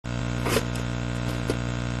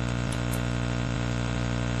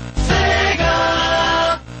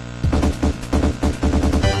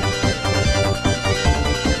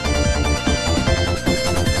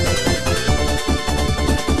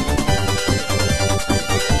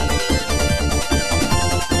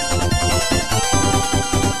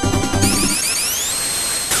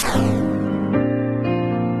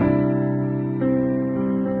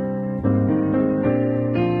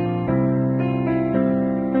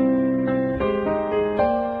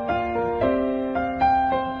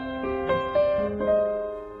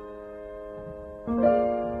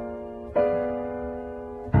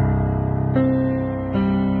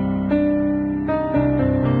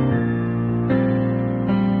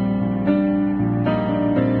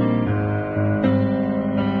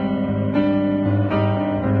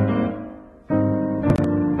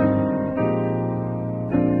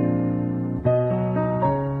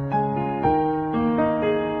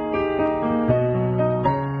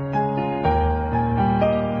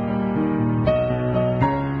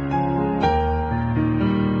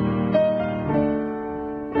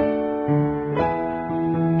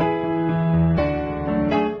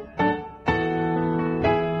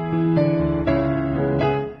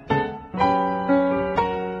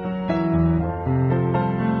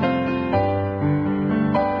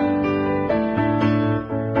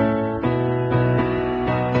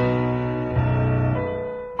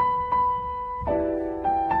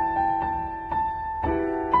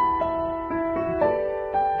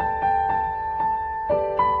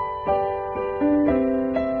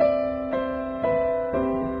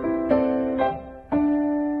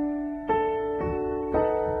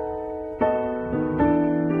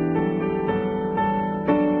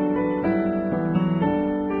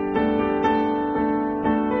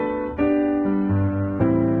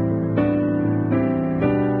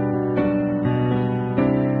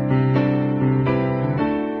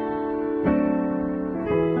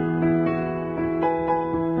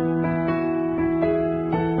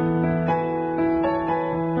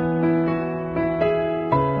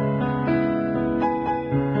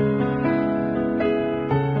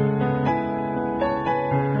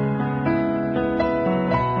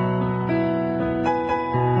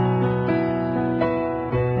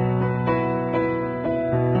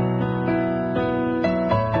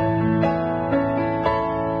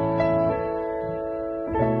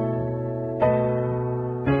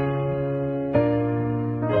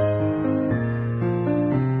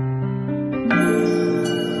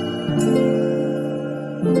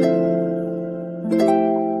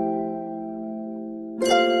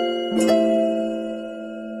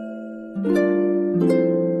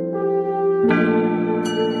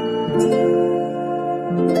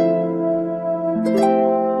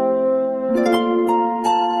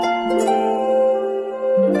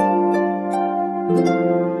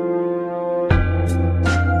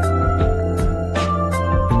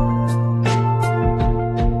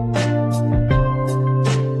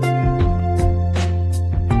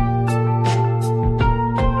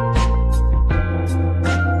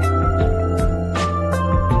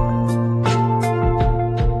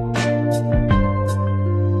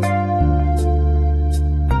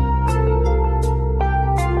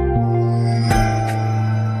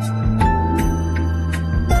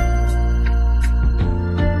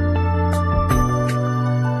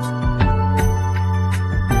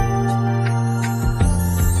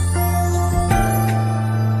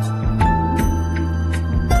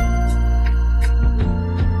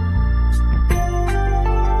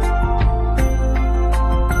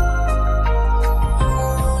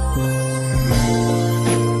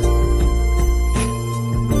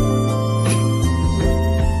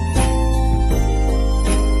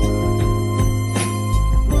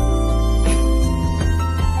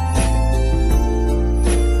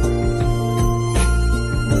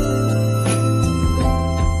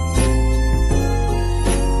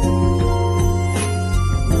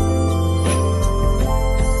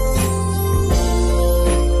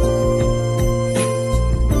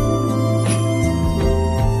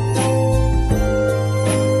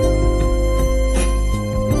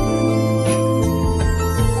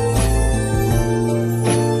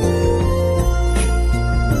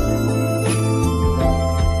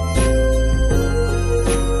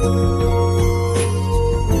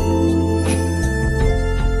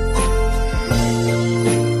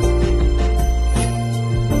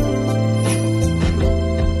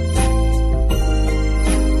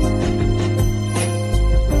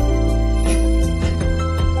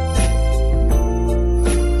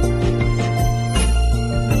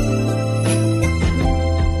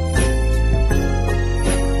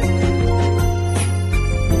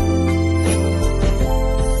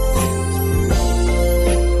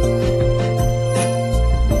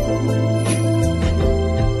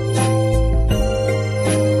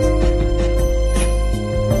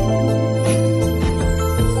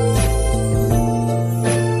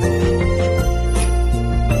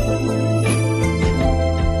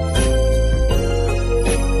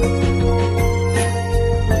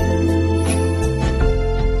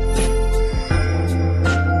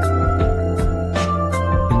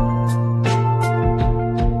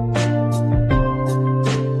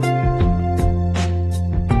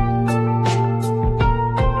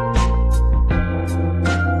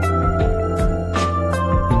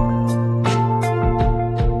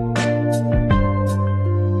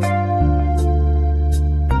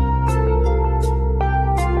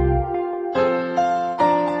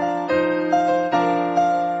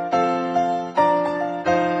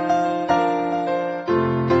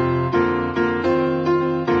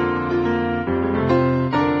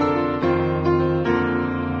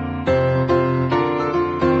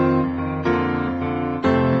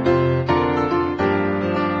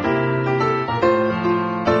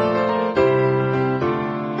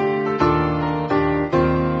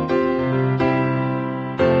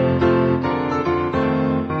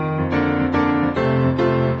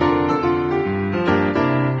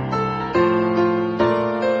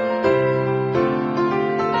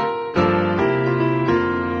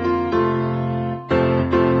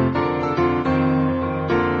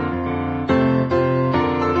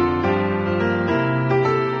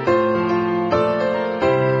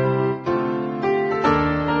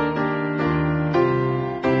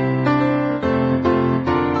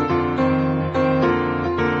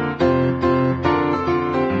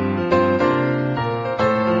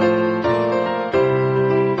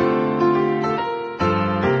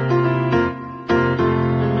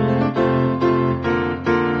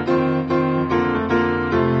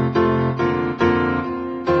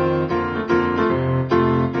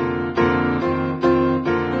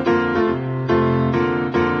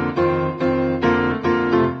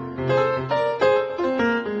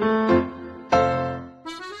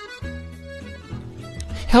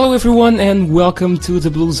Hello everyone and welcome to the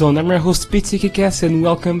Blue Zone. I'm your host PTKKS and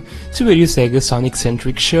welcome to Radio Sega Sonic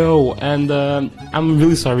Centric Show. And I'm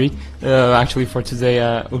really sorry actually for today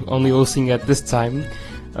only hosting at this time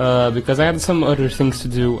because I had some other things to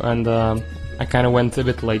do and I kinda went a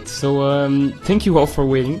bit late. So thank you all for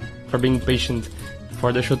waiting, for being patient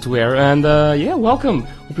for the show to air, and yeah, welcome.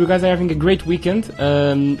 Hope you guys are having a great weekend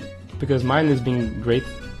because mine has been great.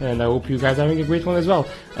 and I hope you guys are having a great one as well.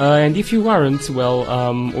 And if you aren't, well,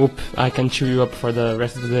 hope I can cheer you up for the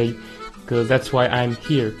rest of the day, because that's why I'm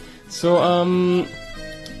here. So,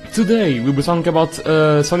 today we'll be talking about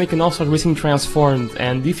Sonic and All-Star Racing Transformed,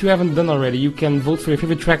 and if you haven't done already, you can vote for your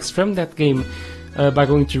favorite tracks from that game by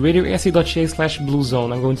going to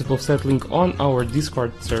radiosa.ca/bluezone. I'm going to post that link on our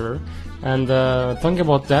Discord server. And talking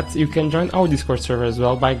about that, you can join our Discord server as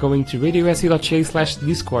well by going to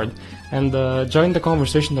radiosa.ca/discord and join the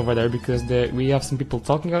conversation over there, because we have some people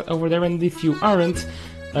talking over there, and if you aren't,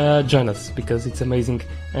 join us, because it's amazing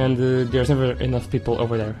and there's never enough people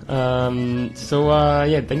over there.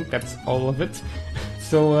 Yeah, I think that's all of it.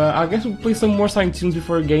 So I guess we'll play some more Sonic tunes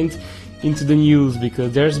before we get into the news,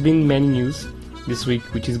 because there's been many news this week,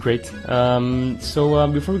 which is great.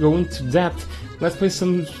 Before we go into that, let's play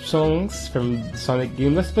some songs from Sonic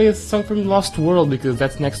game. Let's play a song from Lost World, because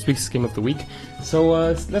that's next week's game of the week. So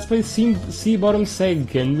let's play Sea Bottom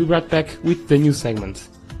Seg, and we'll be right back with the new segment.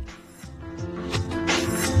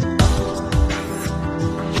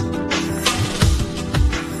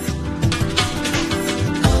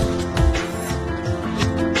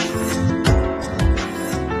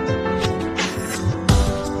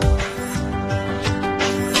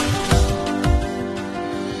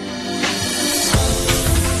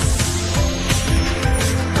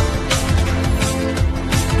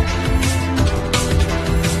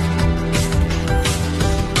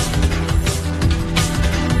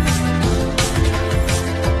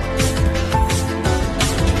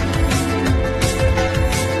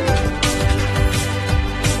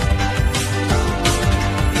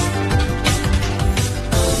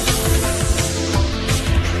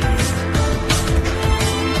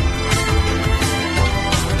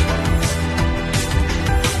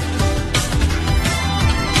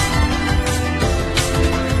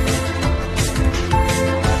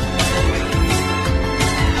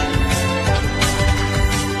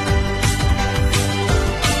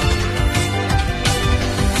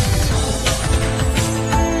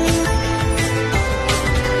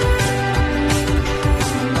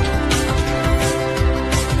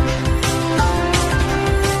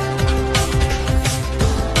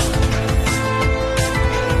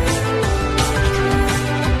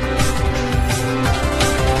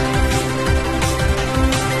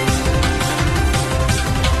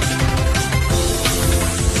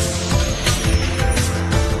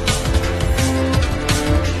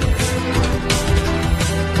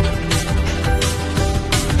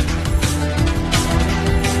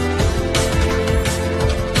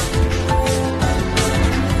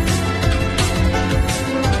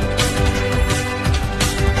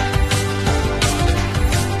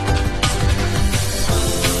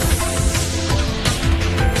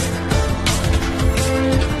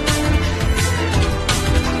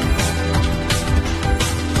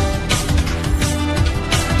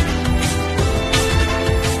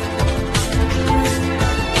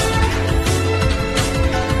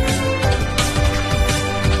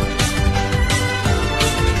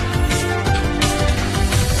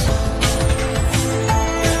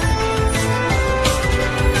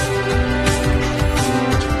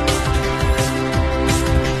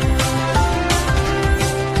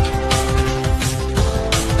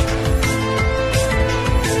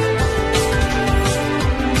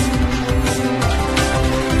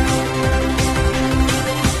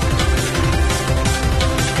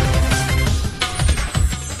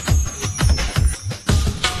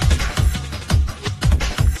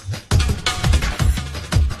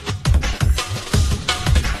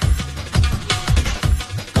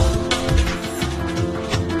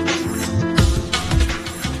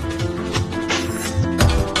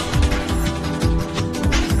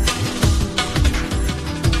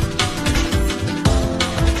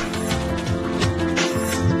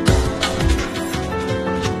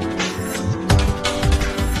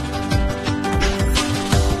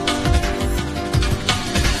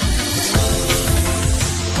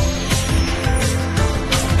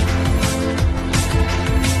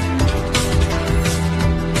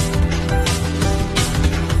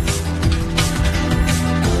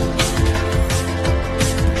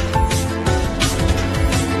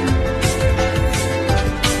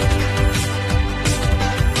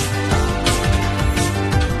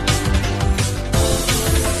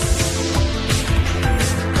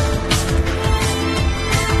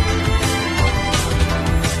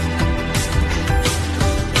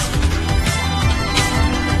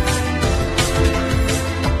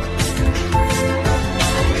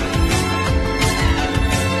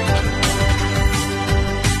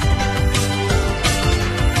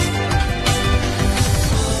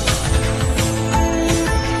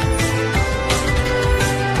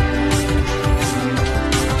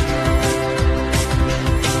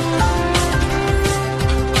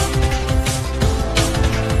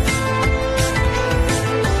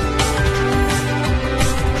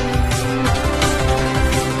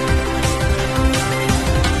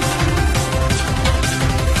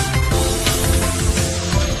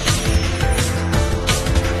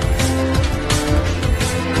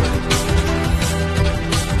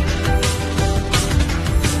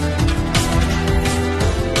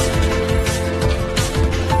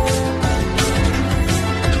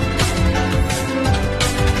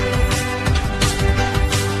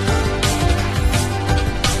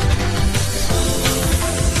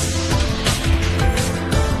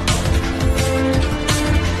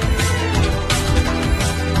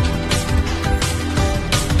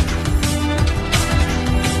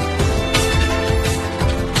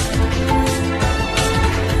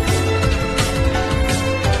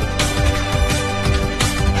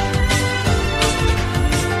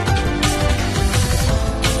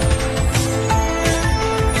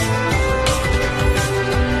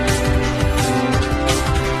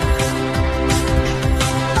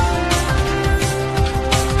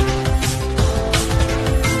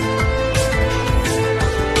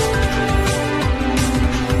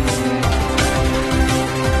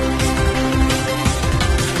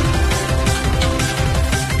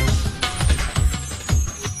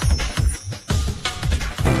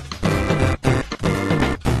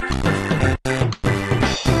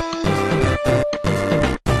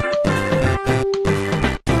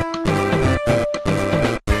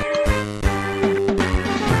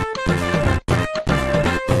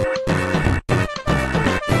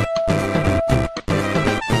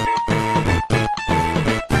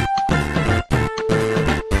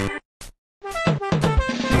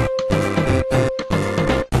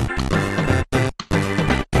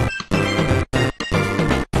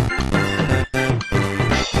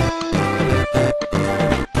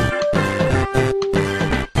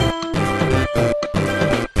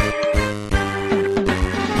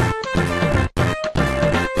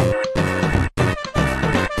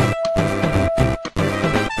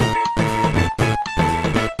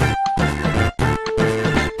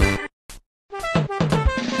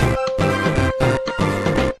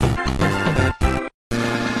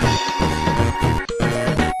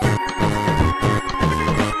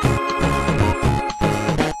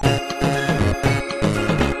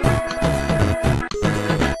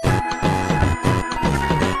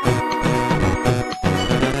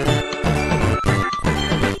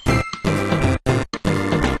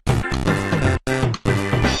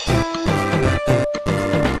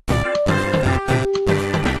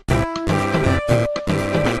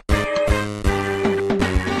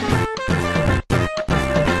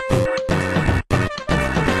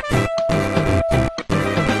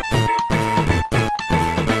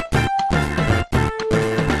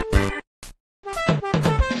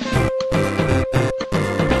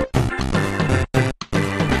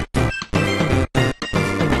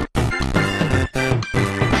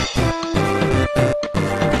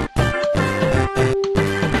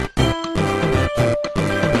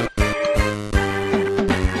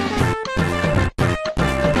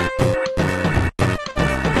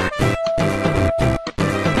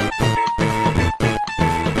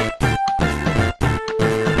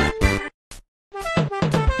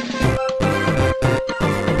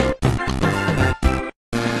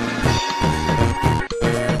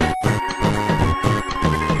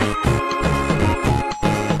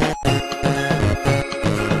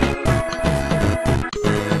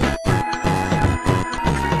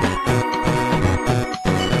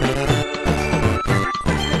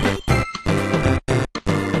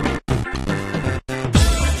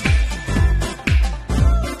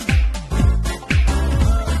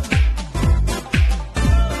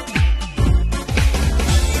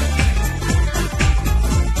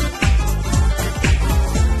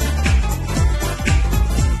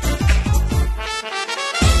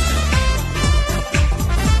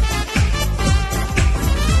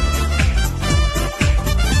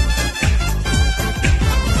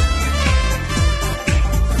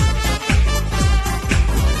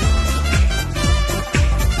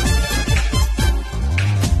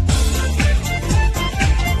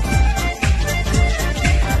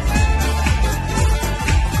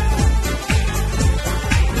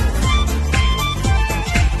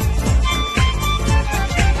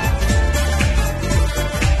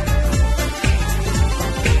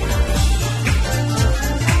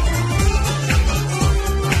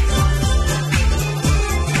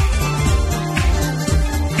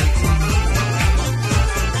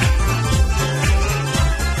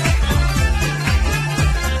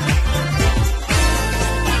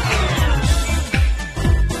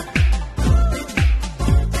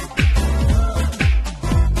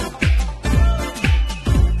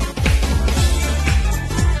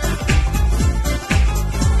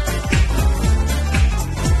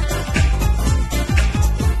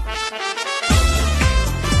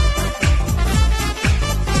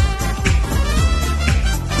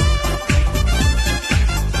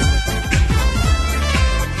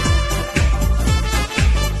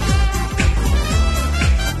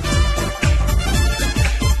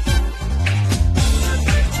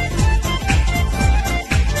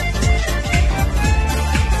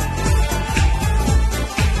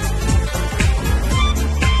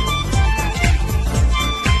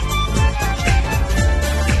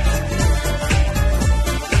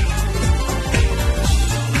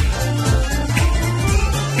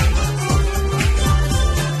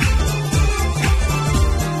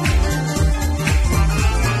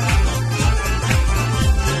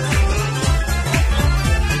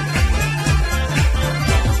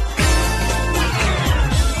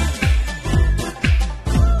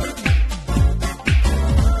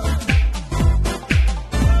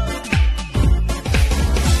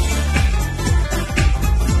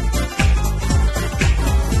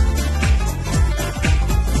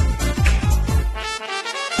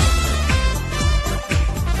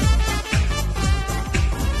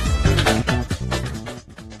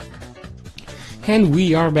 And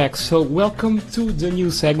we are back, so welcome to the new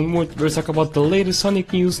segment where we talk about the latest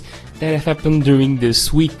Sonic news that have happened during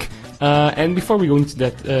this week. And before we go into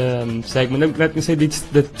that segment, let me say that it's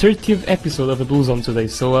the 30th episode of the Blue Zone today,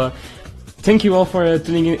 so thank you all for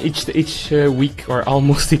tuning in each week, or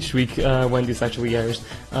almost each week when this actually airs.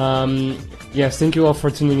 Yes, thank you all for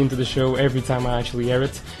tuning into the show every time I actually air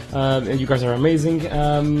it. And you guys are amazing.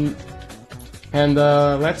 And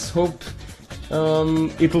let's hope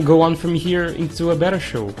it'll go on from here into a better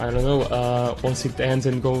show. I don't know, once it ends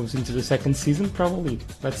and goes into the second season, probably.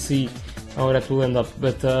 Let's see how that will end up.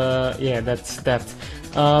 But yeah, that's that.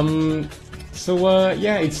 So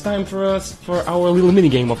yeah, it's time for our little mini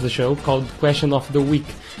game of the show called Question of the Week.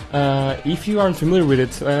 If you aren't familiar with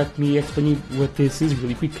it, let me explain you what this is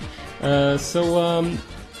really quick.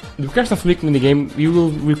 The Question of the Week mini game, you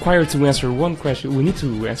will require to answer one question. We need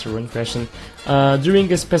to answer one question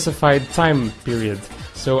during a specified time period.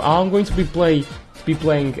 So I'm going to be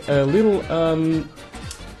playing a little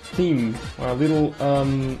theme, or a little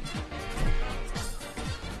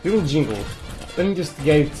jingle. Let me just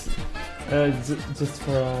get it just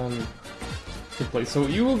for to play. So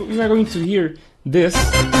you are going to hear this.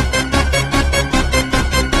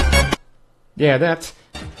 Yeah, that.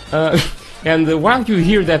 And while you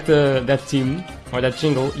hear that theme or that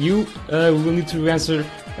jingle, you will need to answer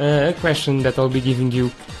a question that I'll be giving you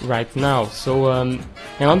right now. So, and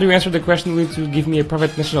after you answer the question, you need to give me a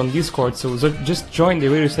private message on Discord. So just join the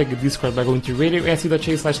Radio Sega Discord by going to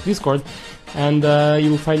radiosc.ch/Discord, and you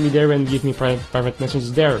will find me there and give me private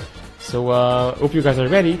messages there. So, hope you guys are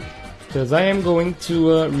ready, because I am going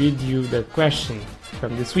to read you the question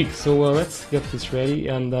from this week. So let's get this ready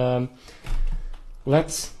and.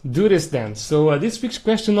 Let's do this then. So this week's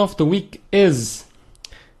question of the week is: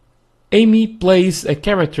 Amy plays a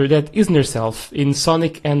character that isn't herself in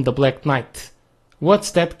Sonic and the Black Knight.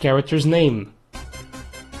 What's that character's name?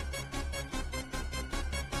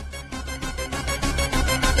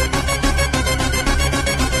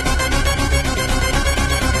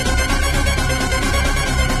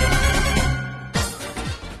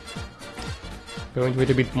 Going to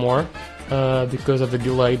wait a bit more because of the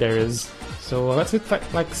delay there is. So let's hit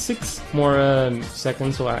like 6 more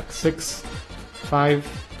seconds, so like 6, 5,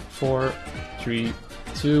 4, 3,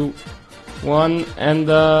 2, 1, and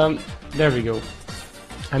there we go.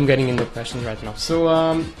 I'm getting in the question right now.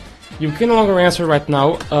 So you can no longer answer right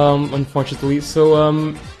now, unfortunately. So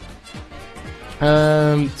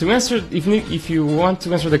to answer, if you want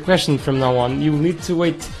to answer the question from now on, you will need to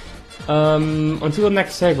wait until the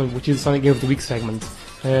next segment, which is Sonic Game of the Week segment.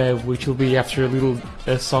 Which will be after a little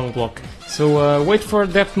song block. So wait for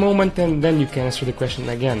that moment and then you can answer the question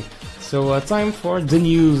again. So time for the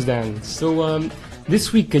news then. So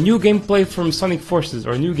this week a new gameplay from Sonic Forces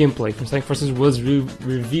was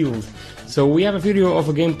revealed. So we have a video of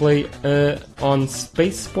a gameplay on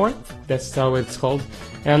Spaceport, that's how it's called,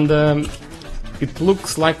 and it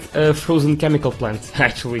looks like a frozen chemical plant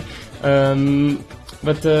actually.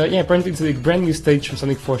 But yeah, apparently it's a brand new stage from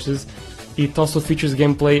Sonic Forces. It also features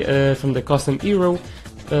gameplay from the custom hero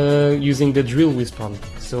using the drill we spawn.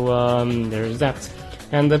 So there's that.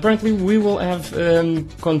 And apparently we will have,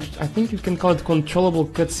 I think you can call it controllable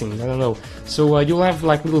cutscenes, I don't know. So you'll have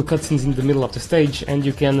like little cutscenes in the middle of the stage and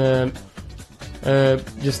you can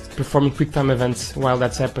just perform quick time events while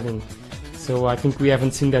that's happening. So I think we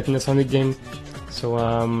haven't seen that in a Sonic game. So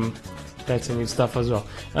that's a new stuff as well.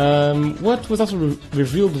 What was also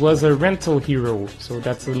revealed was a rental hero, so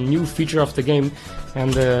that's a new feature of the game,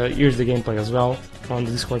 and here's the gameplay as well on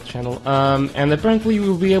the Discord channel. And apparently you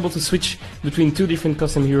will be able to switch between 2 different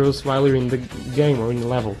custom heroes while you're in the game or in the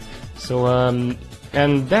level. So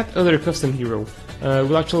and that other custom hero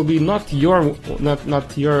will actually be not your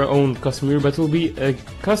own custom hero, but will be a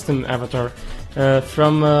custom avatar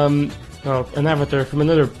from an avatar from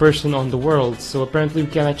another person on the world. So apparently you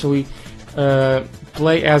can actually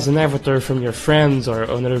play as an avatar from your friends or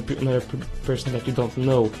another person that you don't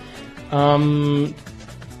know.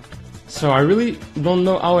 So I really don't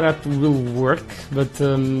know how that will work, but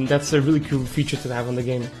that's a really cool feature to have on the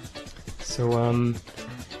game. So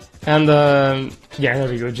and yeah, there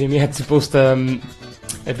we go. Jamie had to post a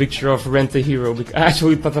picture of Rent a Hero. I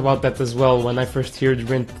actually thought about that as well when I first heard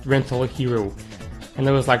Rental Hero, and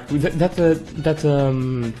I was like,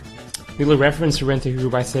 that little reference to Rent a Hero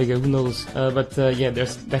by Sega, who knows? But yeah,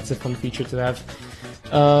 that's a fun feature to have.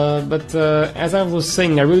 But as I was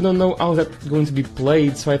saying, I really don't know how that's going to be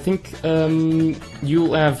played, so I think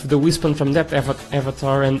you'll have the Wispon from that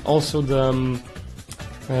avatar and also the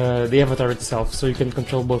avatar itself, so you can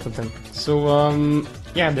control both of them. So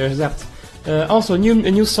yeah, there's that. Also, a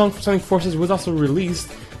new song for Sonic Forces was also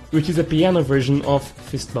released. which is a piano version of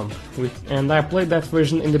Fist Bump. And I played that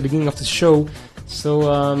version in the beginning of the show, so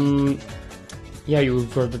yeah, you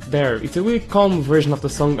heard it there. It's a really calm version of the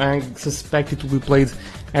song. I suspect it will be played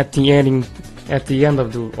at the end of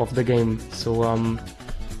the game. So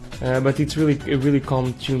but it's really a really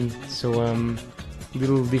calm tune, so a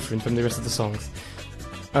little different from the rest of the songs.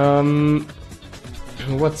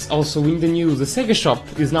 What's also in the news? The Sega Shop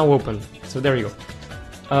is now open. So there you go.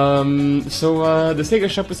 The Sega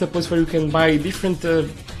Shop is a place where you can buy different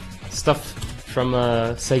stuff from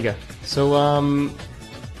Sega. So I'm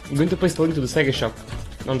going to place the link to the Sega Shop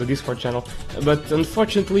on the Discord channel, but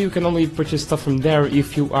unfortunately you can only purchase stuff from there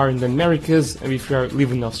if you are in the Americas, if you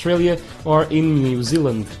live in Australia or in New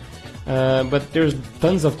Zealand. But there's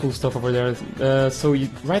tons of cool stuff over there.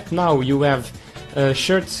 Right now you have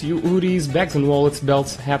shirts, hoodies, bags and wallets,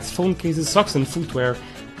 belts, hats, phone cases, socks and footwear.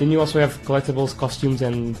 Then you also have collectibles, costumes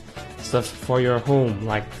and stuff for your home,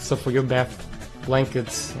 like stuff for your bath,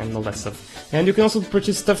 blankets and all that stuff. And you can also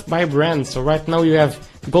purchase stuff by brand. So right now you have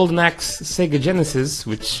Golden Axe, Sega Genesis,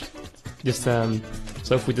 which just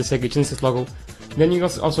stuff with the Sega Genesis logo. Then you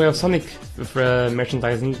also have Sonic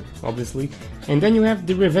merchandising, obviously. And then you have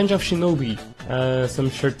the Revenge of Shinobi, some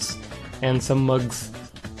shirts and some mugs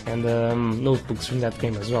and notebooks from that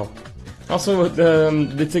game as well. Also,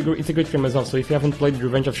 it's a great game as well, so if you haven't played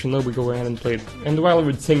Revenge of Shinobi, go ahead and play it. And while I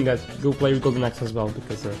would saying that, go play Golden Axe as well,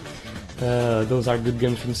 because those are good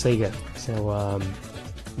games from Sega, so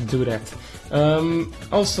do that.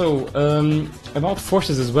 Also, about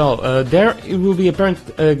forces as well, there it will be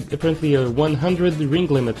apparently a 100 ring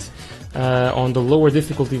limit on the lower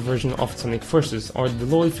difficulty version of Sonic Forces, or the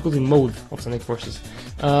low difficulty mode of Sonic Forces.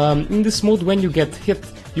 In this mode, when you get hit,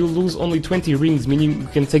 you lose only 20 rings, meaning you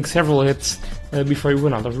can take several hits before you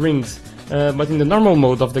run out of rings. But in the normal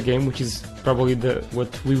mode of the game, which is probably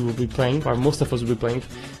what we will be playing, or most of us will be playing,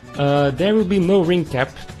 there will be no ring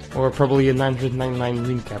cap, or probably a 999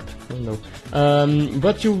 ring cap, I don't know.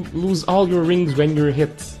 But you lose all your rings when you're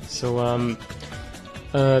hit, so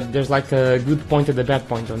there's like a good point and a bad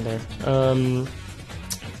point on there.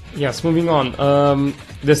 Yes, moving on.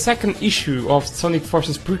 The second issue of Sonic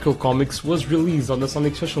Forces prequel comics was released on the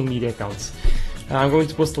Sonic social media accounts. I'm going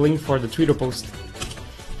to post a link for the Twitter post.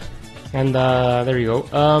 And there you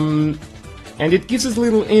go. And it gives us a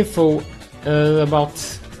little info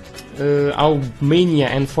about how Mania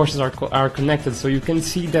and Forces are connected. So you can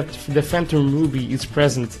see that the Phantom Ruby is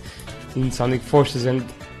present in Sonic Forces, and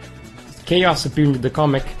Chaos appeared in the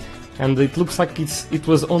comic, and it looks like it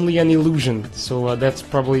was only an illusion. So that's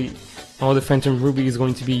probably how the Phantom Ruby is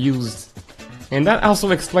going to be used. And that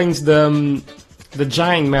also explains the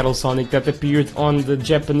giant metal Sonic that appeared on the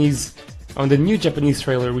new Japanese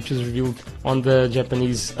trailer, which was revealed on the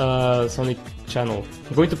Japanese Sonic channel.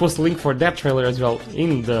 I'm going to post a link for that trailer as well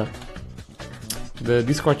in the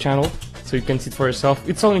Discord channel, so you can see it for yourself.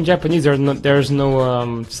 It's all in Japanese. There's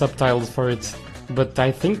no subtitles for it, but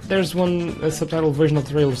I think there's a subtitle version of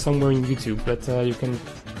the trailer somewhere in YouTube, but you can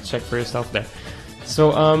check for yourself there.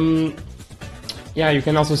 So yeah, you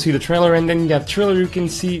can also see the trailer, and then in that trailer you can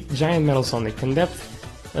see giant metal Sonic, and that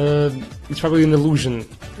it's probably an illusion,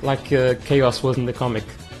 like Chaos was in the comic.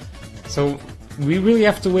 So we really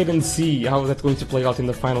have to wait and see how that's going to play out in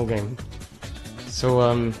the final game.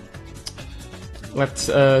 So let's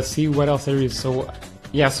see what else there is. So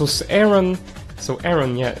yeah, Aaron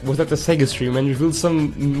was at the Sega stream and revealed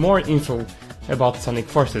some more info about Sonic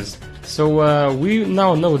Forces. So we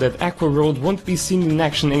now know that Aqua Road won't be seen in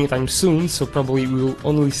action anytime soon, so probably we will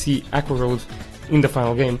only see Aqua Road in the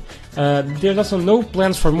final game. There's also no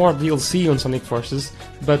plans for more DLC on Sonic Forces,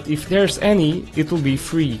 but if there's any, it will be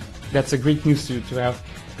free. That's a great news to have,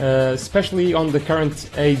 especially on the current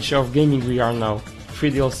age of gaming we are now. Free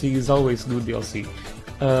DLC is always good DLC.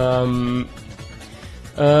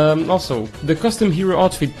 Also, the custom hero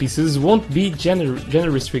outfit pieces won't be gender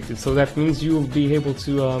restricted, so that means you will be able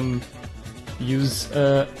to use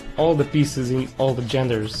all the pieces in all the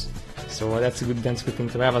genders. So that's a good thing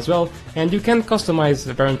to have as well. And you can customize,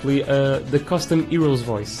 apparently, the custom hero's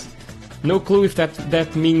voice. No clue if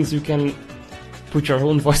that means you can put your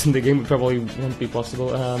own voice in the game. It probably won't be possible.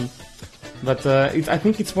 But I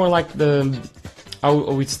think it's more like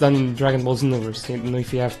how it's done in Dragon Ball Xenoverse. I don't know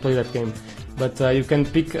if you have played that game. But you can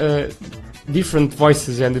pick different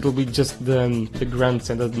voices, and it'll be just the grunts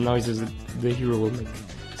and the noises that the hero will make.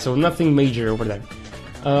 So nothing major over there.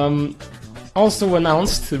 Also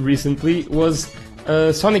announced recently was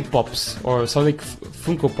Sonic Pops, or Sonic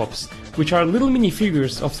Funko Pops, which are little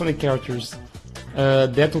minifigures of Sonic characters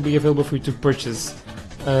that will be available for you to purchase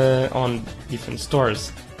on different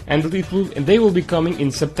stores. and they will be coming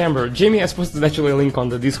in September. Jamie has posted actually a link on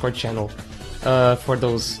the Discord channel for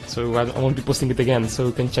those, so I won't be posting it again, so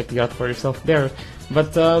you can check it out for yourself there.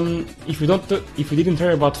 But if you didn't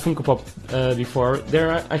hear about Funko Pop before,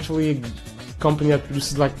 they're actually a company that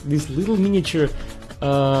produces like these little miniature.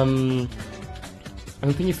 I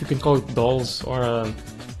don't think if you can call it dolls or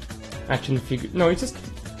action figure. No, it's just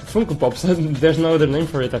Funko Pops. There's no other name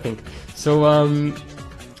for it, I think. So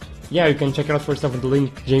yeah, you can check it out for yourself with the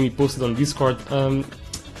link Jamie posted on Discord.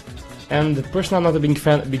 And personally, I'm not a big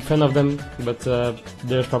fan of them, but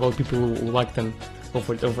there's probably people who like them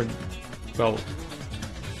over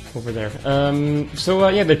there. So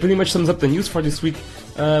yeah, that pretty much sums up the news for this week.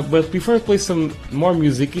 But before I play some more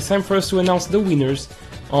music, it's time for us to announce the winners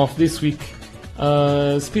of this week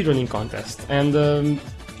speedrunning contest. And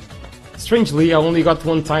strangely, I only got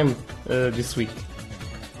one time this week.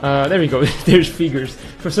 There we go. There's figures.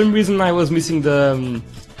 For some reason, I was missing the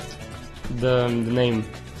name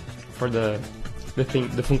for the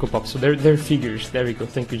Funko Pop. So they're figures. There we go.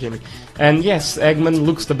 Thank you, Jamie. And yes, Eggman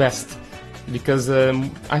looks the best because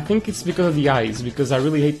I think it's because of the eyes. Because I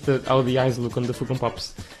really hate how the eyes look on the Funko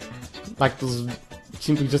Pops, like those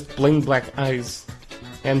simply just plain black eyes.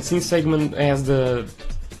 And since Eggman has the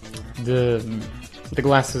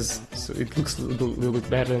glasses, so it looks a little bit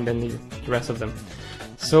better than the rest of them.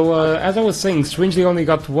 So as I was saying, strangely only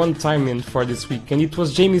got one time in for this week, and it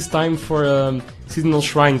was Jamie's time for Seasonal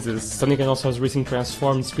Shrines, Sonic and All-Stars Racing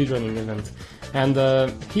Transformed speedrunning event. And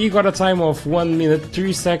he got a time of 1 minute,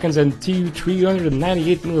 3 seconds and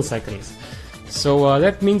 398 milliseconds. So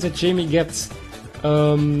that means that Jamie gets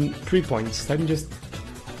 3 points. Let me just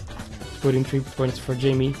put in 3 points for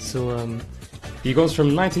Jamie. So he goes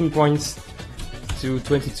from 19 points to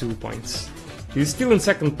 22 points. He's still in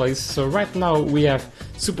second place, so right now we have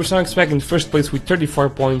Supersonic Swag in first place with 34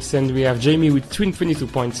 points, and we have Jamie with 22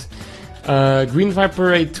 points. Green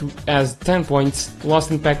Viper 8 has 10 points, Lost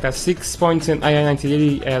Impact has 6 points, and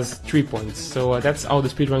II-1980 has 3 points. So that's how the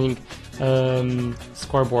speedrunning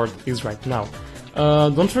scoreboard is right now.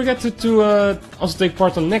 Don't forget to also take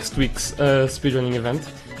part on next week's speedrunning event,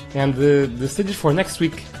 and the stages for next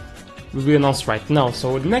week will be announced right now.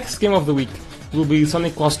 So the next game of the week will be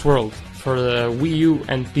Sonic Lost World for the Wii U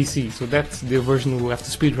and PC, so that's the version we'll have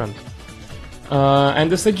to speedrun.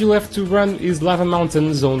 And the stage you'll have to run is Lava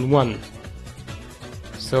Mountain Zone 1.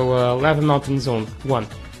 So Lava Mountain Zone 1.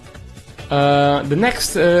 The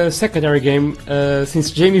next secondary game,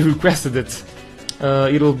 since Jamie requested it,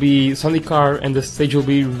 it'll be Sonic Car, and the stage will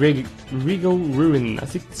be Regal Ruin. I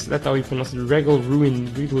think that's how you pronounce it. Regal Ruin.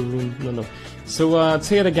 No. So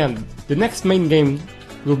say it again. The next main game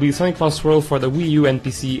will be Sonic Lost World for the Wii U and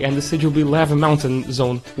PC, and the stage will be Lava Mountain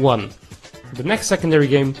Zone 1. The next secondary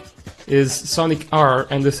game is Sonic R,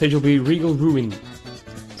 and the stage will be Regal Ruin.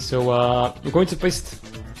 So we're going to paste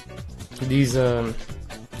these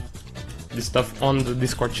this stuff on the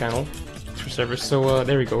Discord channel for servers. So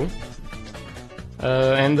there we go.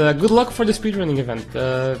 And good luck for the speedrunning event.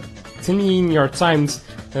 Send me in your times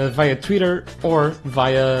via Twitter or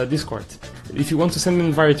via Discord. If you want to send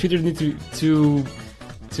me via Twitter, you need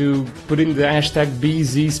to put in the hashtag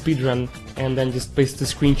BZSpeedrun and then just paste the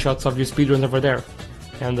screenshots of your speedrun over there.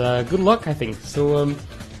 And good luck, I think. So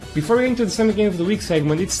before we get into the Sonic Game of the Week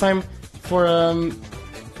segment, it's time for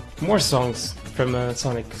more songs from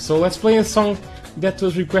Sonic. So let's play a song that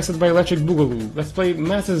was requested by Electric Boogaloo. Let's play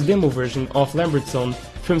Mass's demo version of Lambert Zone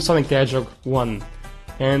from Sonic the Hedgehog 1.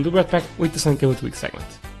 And we'll be right back with the Sonic Game of the Week segment.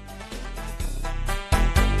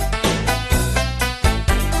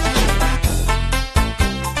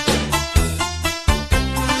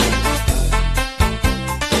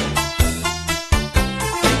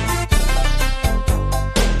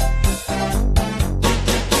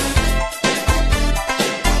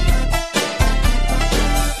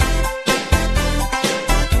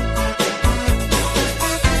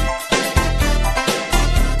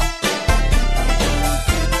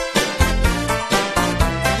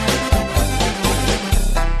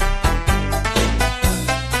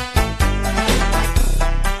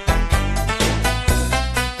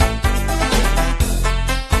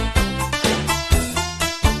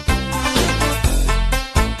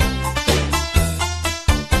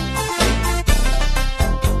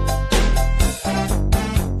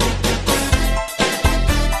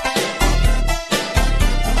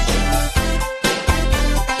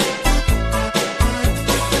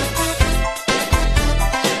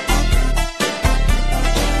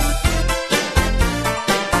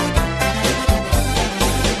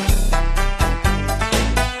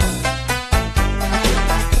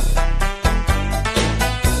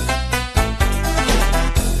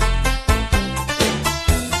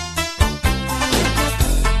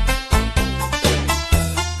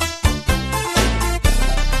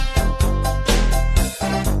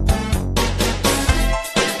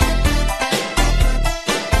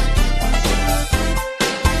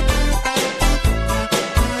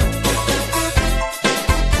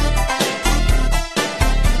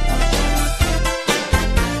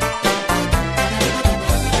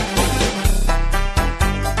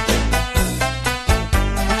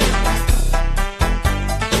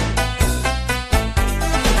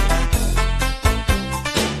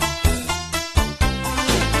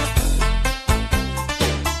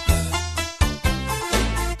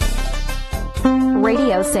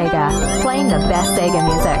 Radio Sega, playing the best Sega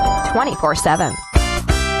music 24/7.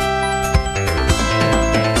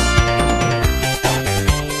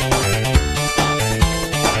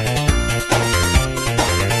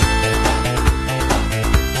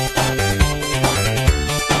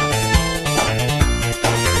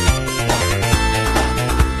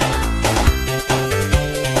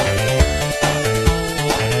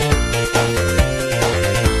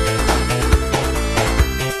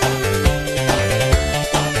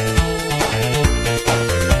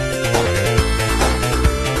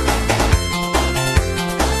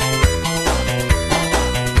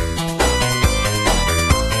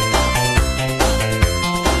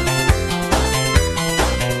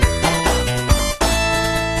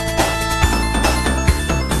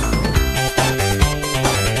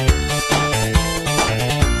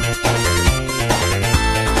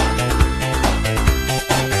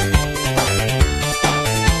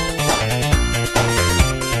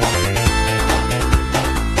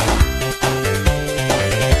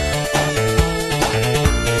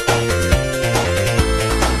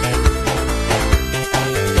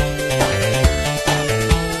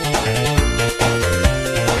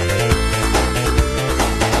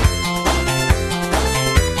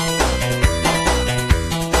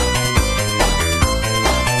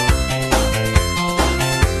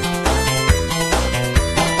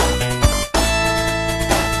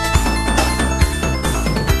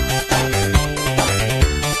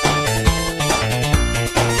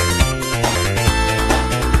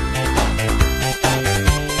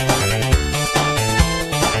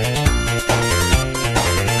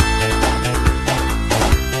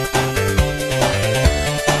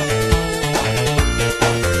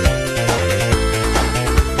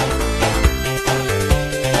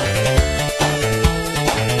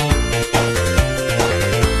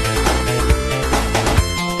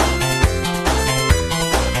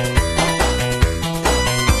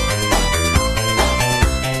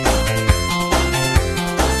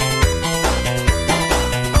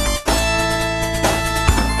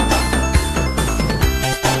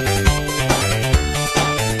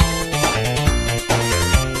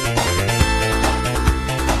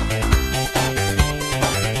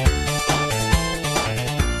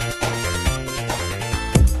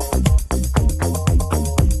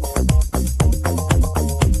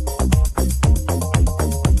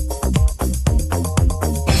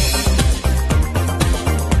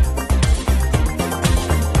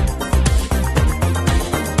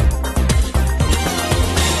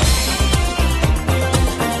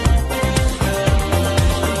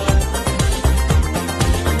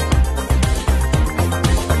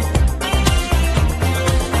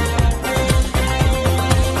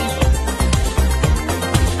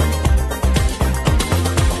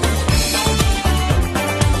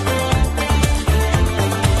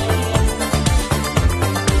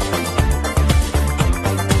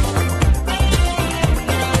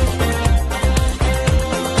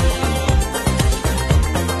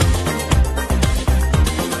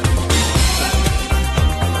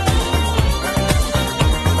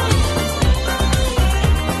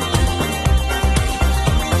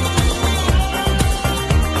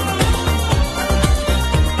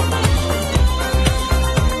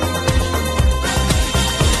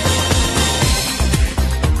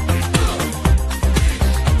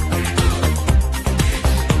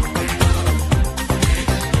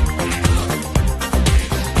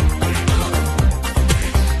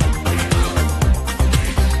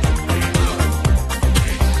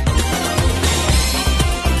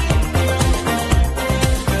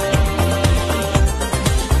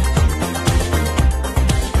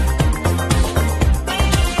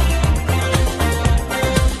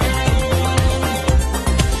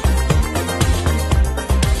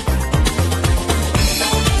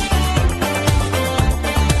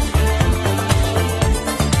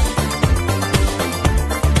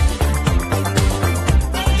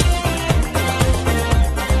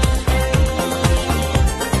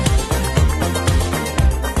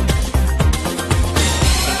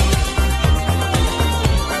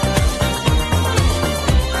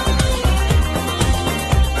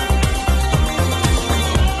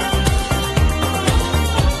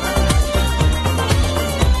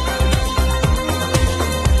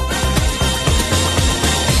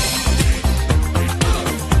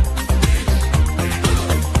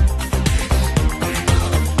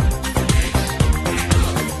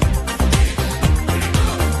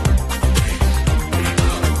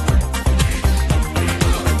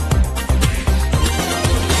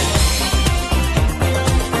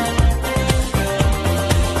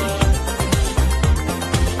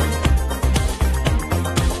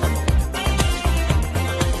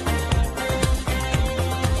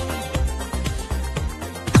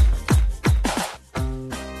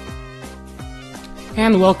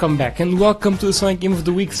 and welcome back, and welcome to the Sonic Game of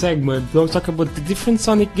the Week segment. We'll talk about the different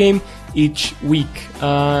Sonic game each week.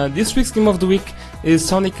 This week's Game of the Week is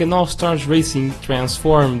Sonic and All-Stars Racing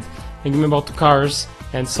Transformed, a game about cars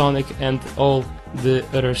and Sonic and all the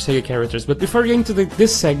other Sega characters. But before getting to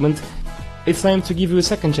this segment, it's time to give you a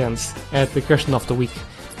second chance at the question of the week.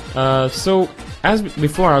 So, as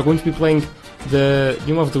before, I'm going to be playing the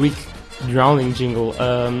Game of the Week drowning jingle,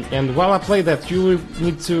 and while I play that, you will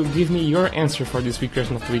need to give me your answer for this week's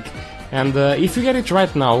question of the week. And if you get it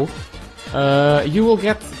right now, you will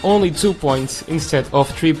get only 2 points instead of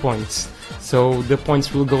 3 points. So the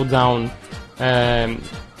points will go down the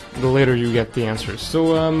later you get the answers.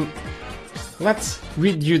 So let's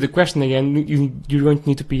read you the question again. You're going to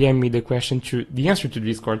need to PM me the answer to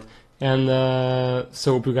Discord. And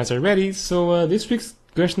so hope you guys are ready. So this week's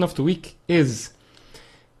question of the week is: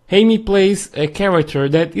 Amy plays a character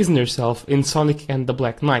that isn't herself in Sonic and the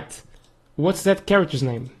Black Knight. What's that character's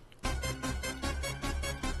name?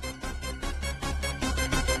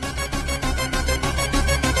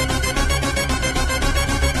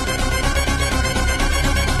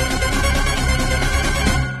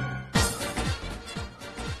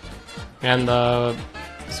 And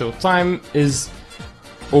so time is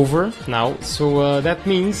over now, so that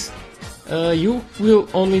means you will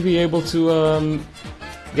only be able to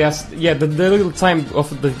yes, yeah, the little time of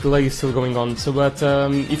the delay is still going on. So, but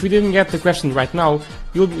if you didn't get the question right now,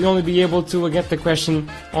 you'll only be able to get the question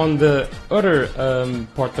on the other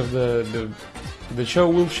part of the show,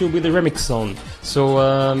 which will be the remix zone. So,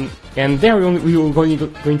 and there we will going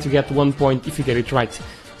to get 1 point if you get it right.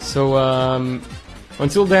 So,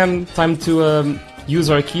 until then, time to use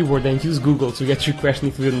our keyboard and use Google to get your question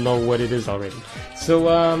if you didn't know what it is already. So,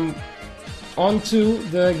 on to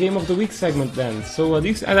the Game of the Week segment then. So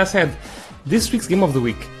as I said, this week's Game of the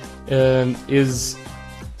Week is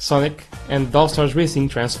Sonic and All-Stars Racing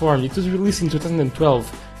Transformed. It was released in 2012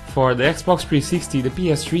 for the Xbox 360, the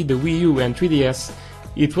PS3, the Wii U and 3DS.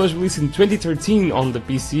 It was released in 2013 on the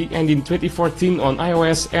PC and in 2014 on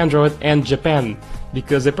iOS, Android and Japan,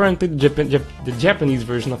 because apparently the Japanese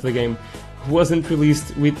version of the game wasn't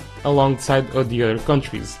released alongside the other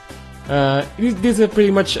countries. This is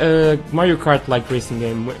pretty much a Mario Kart-like racing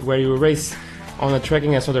game where you race on a track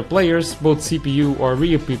against other players, both CPU or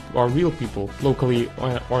real people, locally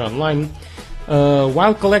or online,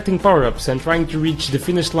 while collecting power-ups and trying to reach the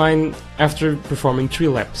finish line after performing 3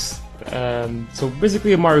 laps. So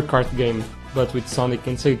basically a Mario Kart game, but with Sonic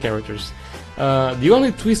and Sega characters. The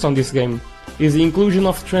only twist on this game is the inclusion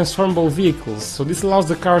of transformable vehicles. So this allows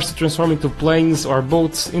the cars to transform into planes or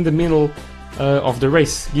boats in the middle of the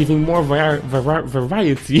race, giving more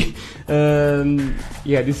variety.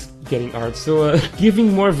 Yeah, this is getting hard. So,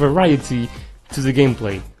 giving more variety to the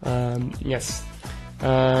gameplay. Yes.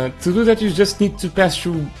 To do that, you just need to pass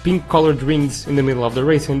through pink-colored rings in the middle of the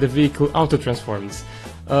race, and the vehicle auto-transforms.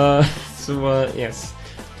 Yes.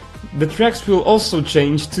 The tracks will also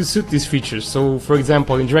change to suit these features. So, for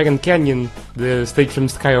example, in Dragon Canyon, the stage from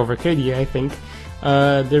Sky of Arcadia, I think,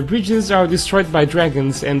 the bridges are destroyed by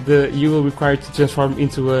dragons, and you will require to transform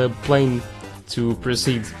into a plane to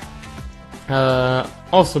proceed.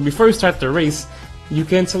 Also, before you start the race, you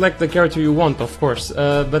can select the character you want, of course,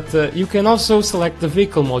 but you can also select the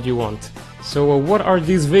vehicle mod you want. So what are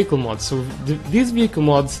these vehicle mods? So these vehicle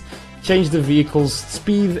mods change the vehicle's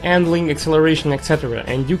speed, handling, acceleration, etc.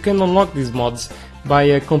 And you can unlock these mods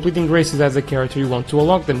by completing races as a character you want to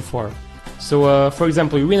unlock them for. So for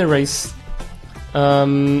example, you win a race,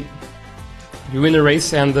 and you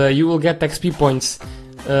will get XP points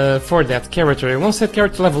for that character. And once that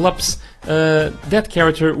character level ups, that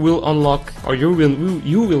character will unlock, or you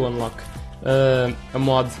will unlock a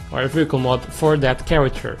mod or a vehicle mod for that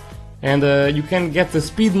character. And you can get the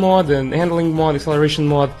speed mod, and handling mod, acceleration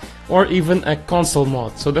mod, or even a console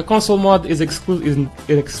mod. So the console mod is an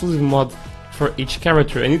exclusive mod for each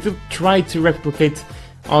character, and it will try to replicate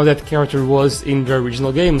how that character was in the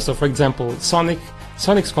original game. So for example,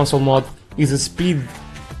 Sonic's console mod is a speed,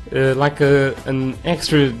 like an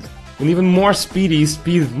extra, an even more speedy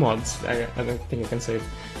speed mod. I don't think I can say it.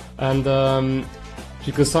 And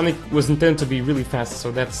because Sonic was intended to be really fast,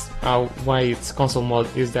 so that's why its console mod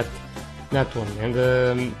is that one.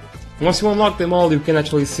 And once you unlock them all, you can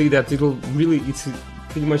actually see that it's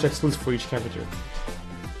pretty much exclusive for each character.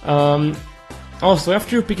 Also,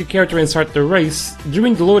 after you pick a character and start the race,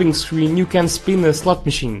 during the loading screen you can spin a slot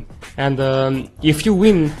machine, and if you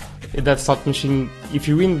win that slot machine,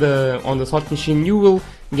 on the slot machine, you will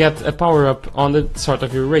get a power-up on the start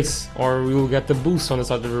of your race, or you will get a boost on the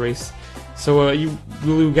start of the race. So you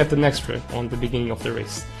will get an extra on the beginning of the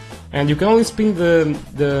race. And you can only spin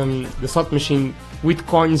the slot machine with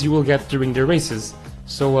coins you will get during the races.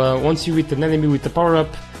 So once you hit an enemy with the power-up,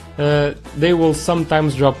 they will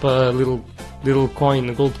sometimes drop a little coin,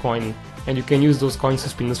 a gold coin, and you can use those coins to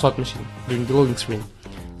spin the slot machine during the loading screen.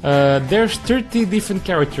 There's 30 different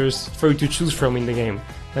characters for you to choose from in the game.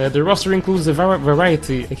 The roster includes a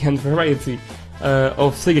variety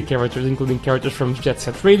of Sega characters, including characters from Jet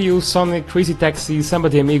Set Radio, Sonic, Crazy Taxi, Samba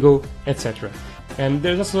de Amigo, etc. And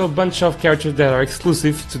there's also a bunch of characters that are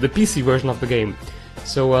exclusive to the PC version of the game.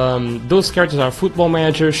 So those characters are Football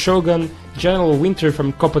Manager, Shogun, General Winter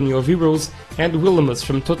from Company of Heroes, and Wilhelmus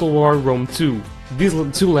from Total War Rome 2. These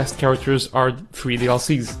two last characters are free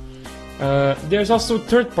DLCs. There's also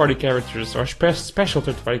third-party characters, or special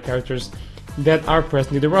third-party characters, that are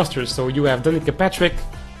present in the roster. So you have Danica Patrick,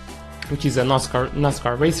 which is a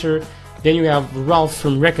NASCAR racer. Then you have Ralph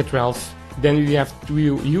from Wreck-It Ralph. Then you have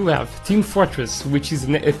Team Fortress, which is a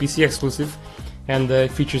PC exclusive, and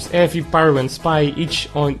features Effie, Pyro, and Spy, each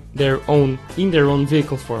in their own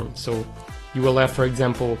vehicle form. So you will have, for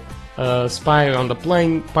example, Spy on the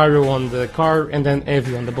plane, Pyro on the car, and then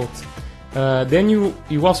Effie on the boat. Then you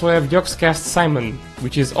also have Yogscast Simon,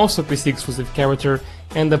 which is also a PC exclusive character,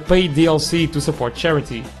 and a paid DLC to support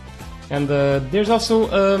charity. And there's also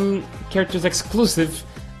characters exclusive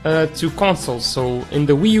to consoles. So in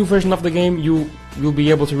the Wii U version of the game, you will be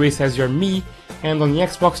able to race as your Mii, and on the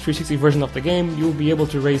Xbox 360 version of the game, you'll be able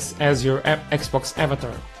to race as your Xbox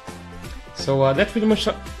avatar. So that's pretty much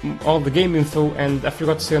all the game info. And I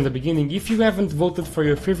forgot to say in the beginning, if you haven't voted for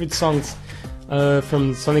your favorite songs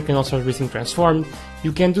from Sonic and All-Stars Racing Transformed,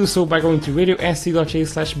 you can do so by going to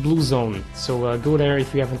radiosc.ca/bluezone. So go there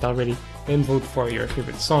if you haven't already and vote for your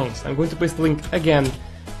favorite songs. I'm going to paste the link again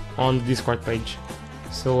on the Discord page,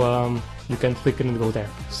 so you can click it and go there.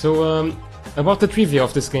 So about the trivia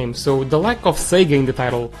of this game, so the lack of Sega in the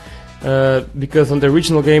title, because on the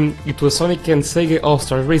original game it was Sonic and Sega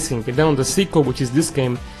All-Stars Racing, and then on the sequel, which is this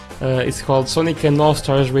game, it's called Sonic and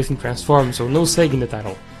All-Stars Racing Transformed, so no Sega in the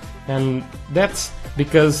title. And that's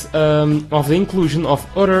because of the inclusion of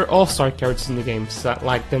other All-Star characters in the game,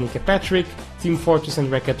 like Danica Patrick, Team Fortress,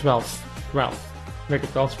 and Wreck-It Ralph.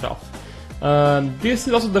 This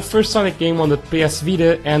is also the first Sonic game on the PS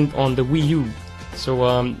Vita and on the Wii U. So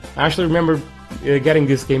I actually remember getting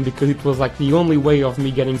this game because it was like the only way of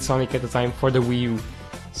me getting Sonic at the time for the Wii U.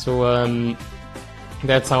 So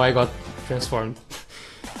that's how I got transformed.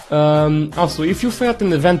 Also, if you failed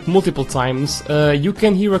an event multiple times, you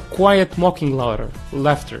can hear a quiet mocking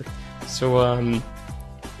laughter. So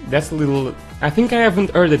that's a little... I think I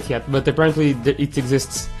haven't heard it yet, but apparently it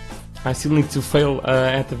exists. I still need to fail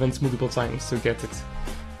at events multiple times to get it.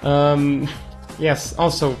 Yes,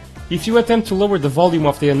 also, if you attempt to lower the volume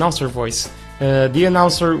of the announcer voice, the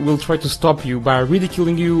announcer will try to stop you by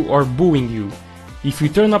ridiculing you or booing you. If you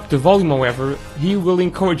turn up the volume, however, he will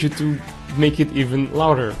encourage you to make it even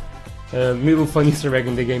louder. Little fun Easter egg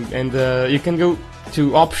in the game. And you can go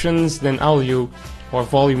to options, then audio or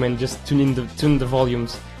volume, and just tune the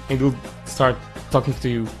volumes, and it'll start talking to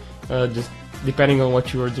you, just depending on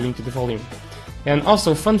what you are doing to the volume. And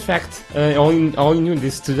also, fun fact, I only knew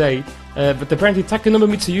this today, but apparently Takenobu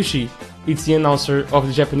Mitsuyoshi is the announcer of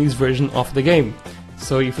the Japanese version of the game.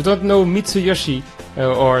 So if you don't know Mitsuyoshi,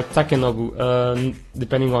 or Takenobu,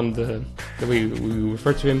 depending on the way we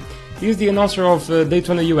refer to him, he's the announcer of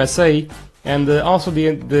Daytona USA, and also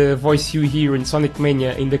the voice you hear in Sonic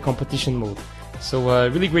Mania in the competition mode. So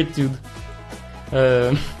really great dude.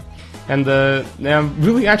 And I'm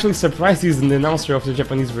really actually surprised he's the announcer of the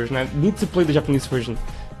Japanese version. I need to play the Japanese version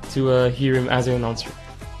to hear him as an announcer,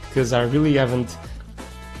 because I really didn't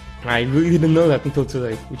know that until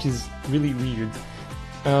today, which is really weird.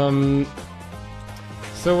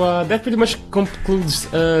 So that pretty much concludes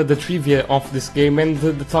the trivia of this game and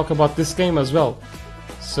the talk about this game as well.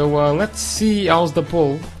 So let's see how's the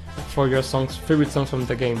poll for your favorite songs from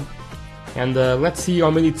the game. And let's see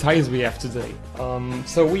how many ties we have today.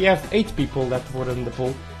 So we have 8 people that voted in the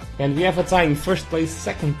poll, and we have a tie in first place,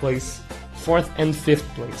 second place, 4th and 5th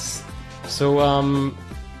place. So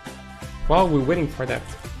while we're waiting for that,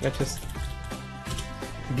 let's just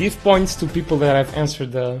give points to people that have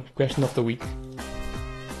answered the question of the week.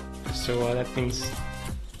 So that means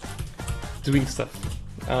doing stuff.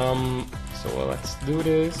 So let's do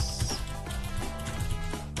this.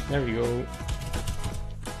 There we go.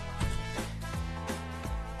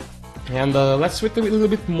 And let's wait a little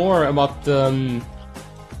bit more about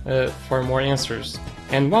for more answers.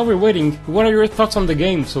 And while we're waiting, what are your thoughts on the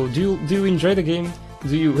game? So do you enjoy the game?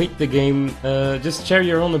 Do you hate the game? Just share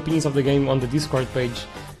your own opinions of the game on the Discord page,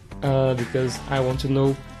 because I want to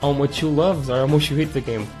know how much you love or how much you hate the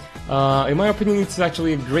game. In my opinion, it's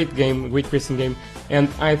actually a great game, a great racing game, and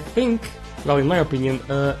I think, well, in my opinion,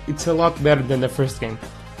 it's a lot better than the first game.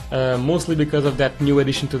 Mostly because of that new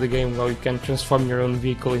addition to the game where you can transform your own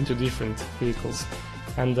vehicle into different vehicles,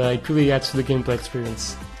 and it really adds to the gameplay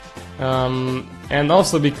experience. And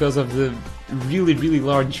also because of the really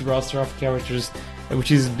large roster of characters,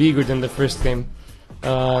 which is bigger than the first game,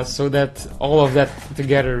 so that all of that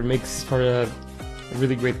together makes for a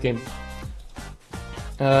really great game.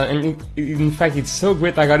 And in fact, it's so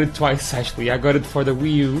great I got it twice actually. I got it for the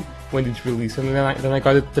Wii U when it released, and then I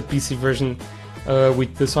got it the PC version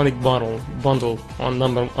with the Sonic bundle on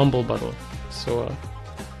Humble Bundle. So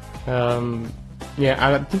yeah,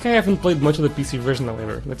 I think I haven't played much of the PC version,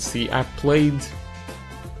 however. Let's see, I played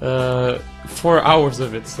 4 hours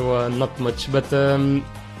of it, so not much, but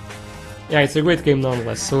yeah, it's a great game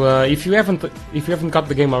nonetheless. So if you haven't got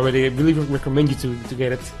the game already, I really recommend you to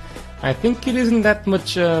get it. I think it isn't that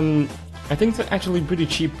much. I think it's actually pretty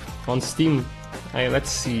cheap on Steam. Let's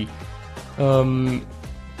see.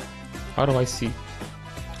 How do I see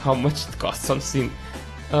how much it costs on Steam?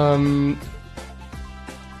 But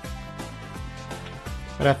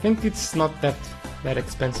I think it's not that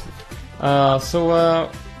expensive. So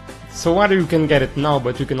either you can get it now,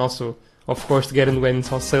 but you can also, of course, get it when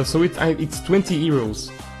it's on sale. So it's 20 euros.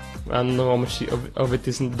 I don't know how much of it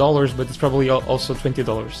is in dollars, but it's probably also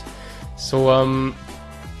 $20. So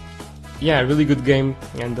yeah, really good game,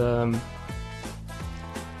 and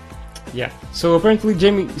yeah. So apparently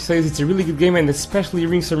Jamie says it's a really good game, and especially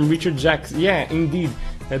hearing some Richard Jacks. Yeah, indeed,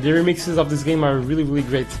 the remixes of this game are really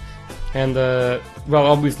great, and well,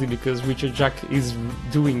 obviously because Richard Jack is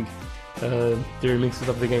doing the remixes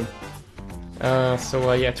of the game.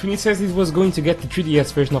 So yeah, Twinny says he was going to get the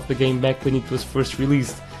 3DS version of the game back when it was first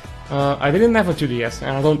released. I didn't have a 2DS,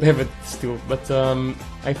 and I don't have it still, but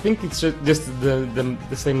I think it's just the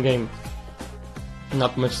same game,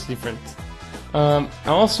 not much different. I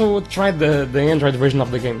also tried the Android version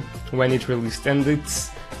of the game when it released, and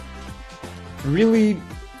it's really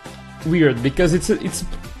weird because it's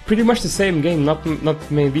pretty much the same game, not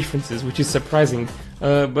many differences, which is surprising.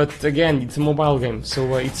 But again, it's a mobile game,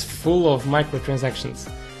 so it's full of microtransactions.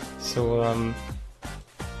 So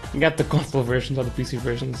you got the console versions or the PC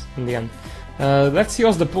versions in the end. Let's see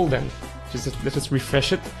what's the poll then. Let's just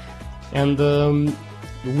refresh it, and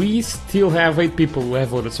we still have 8 people who have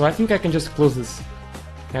voted. So I think I can just close this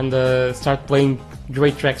and start playing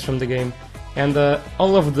great tracks from the game. And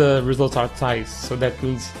all of the results are ties, so that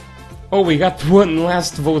means, oh, we got one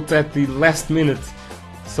last vote at the last minute.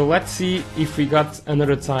 So let's see if we got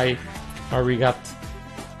another tie, or we got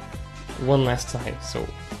one last tie. So,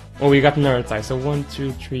 oh, we got another tie. So 1,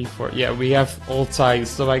 2, 3, 4. Yeah, we have all ties.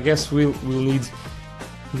 So I guess we'll need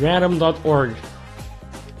random.org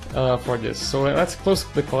for this. So let's close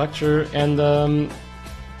the collector, and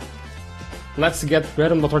let's get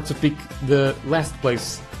random.org to pick the last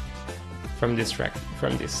place from this track.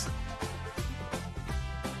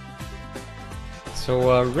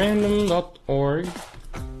 So random.org.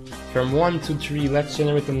 From 1 to 3, let's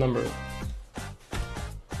generate a number.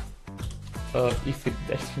 If it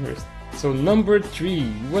generates. So number 3.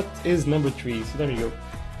 What is number 3? So there you go.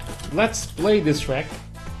 Let's play this track.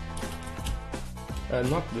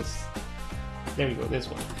 Not this. There you go, this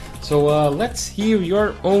one. So let's hear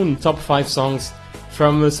your own top 5 songs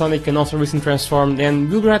from Sonic and also Racing Transformed, and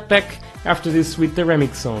we'll be right back after this with the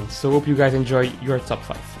remix song. So hope you guys enjoy your top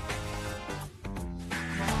 5.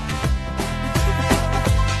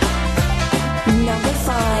 Number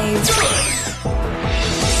 5.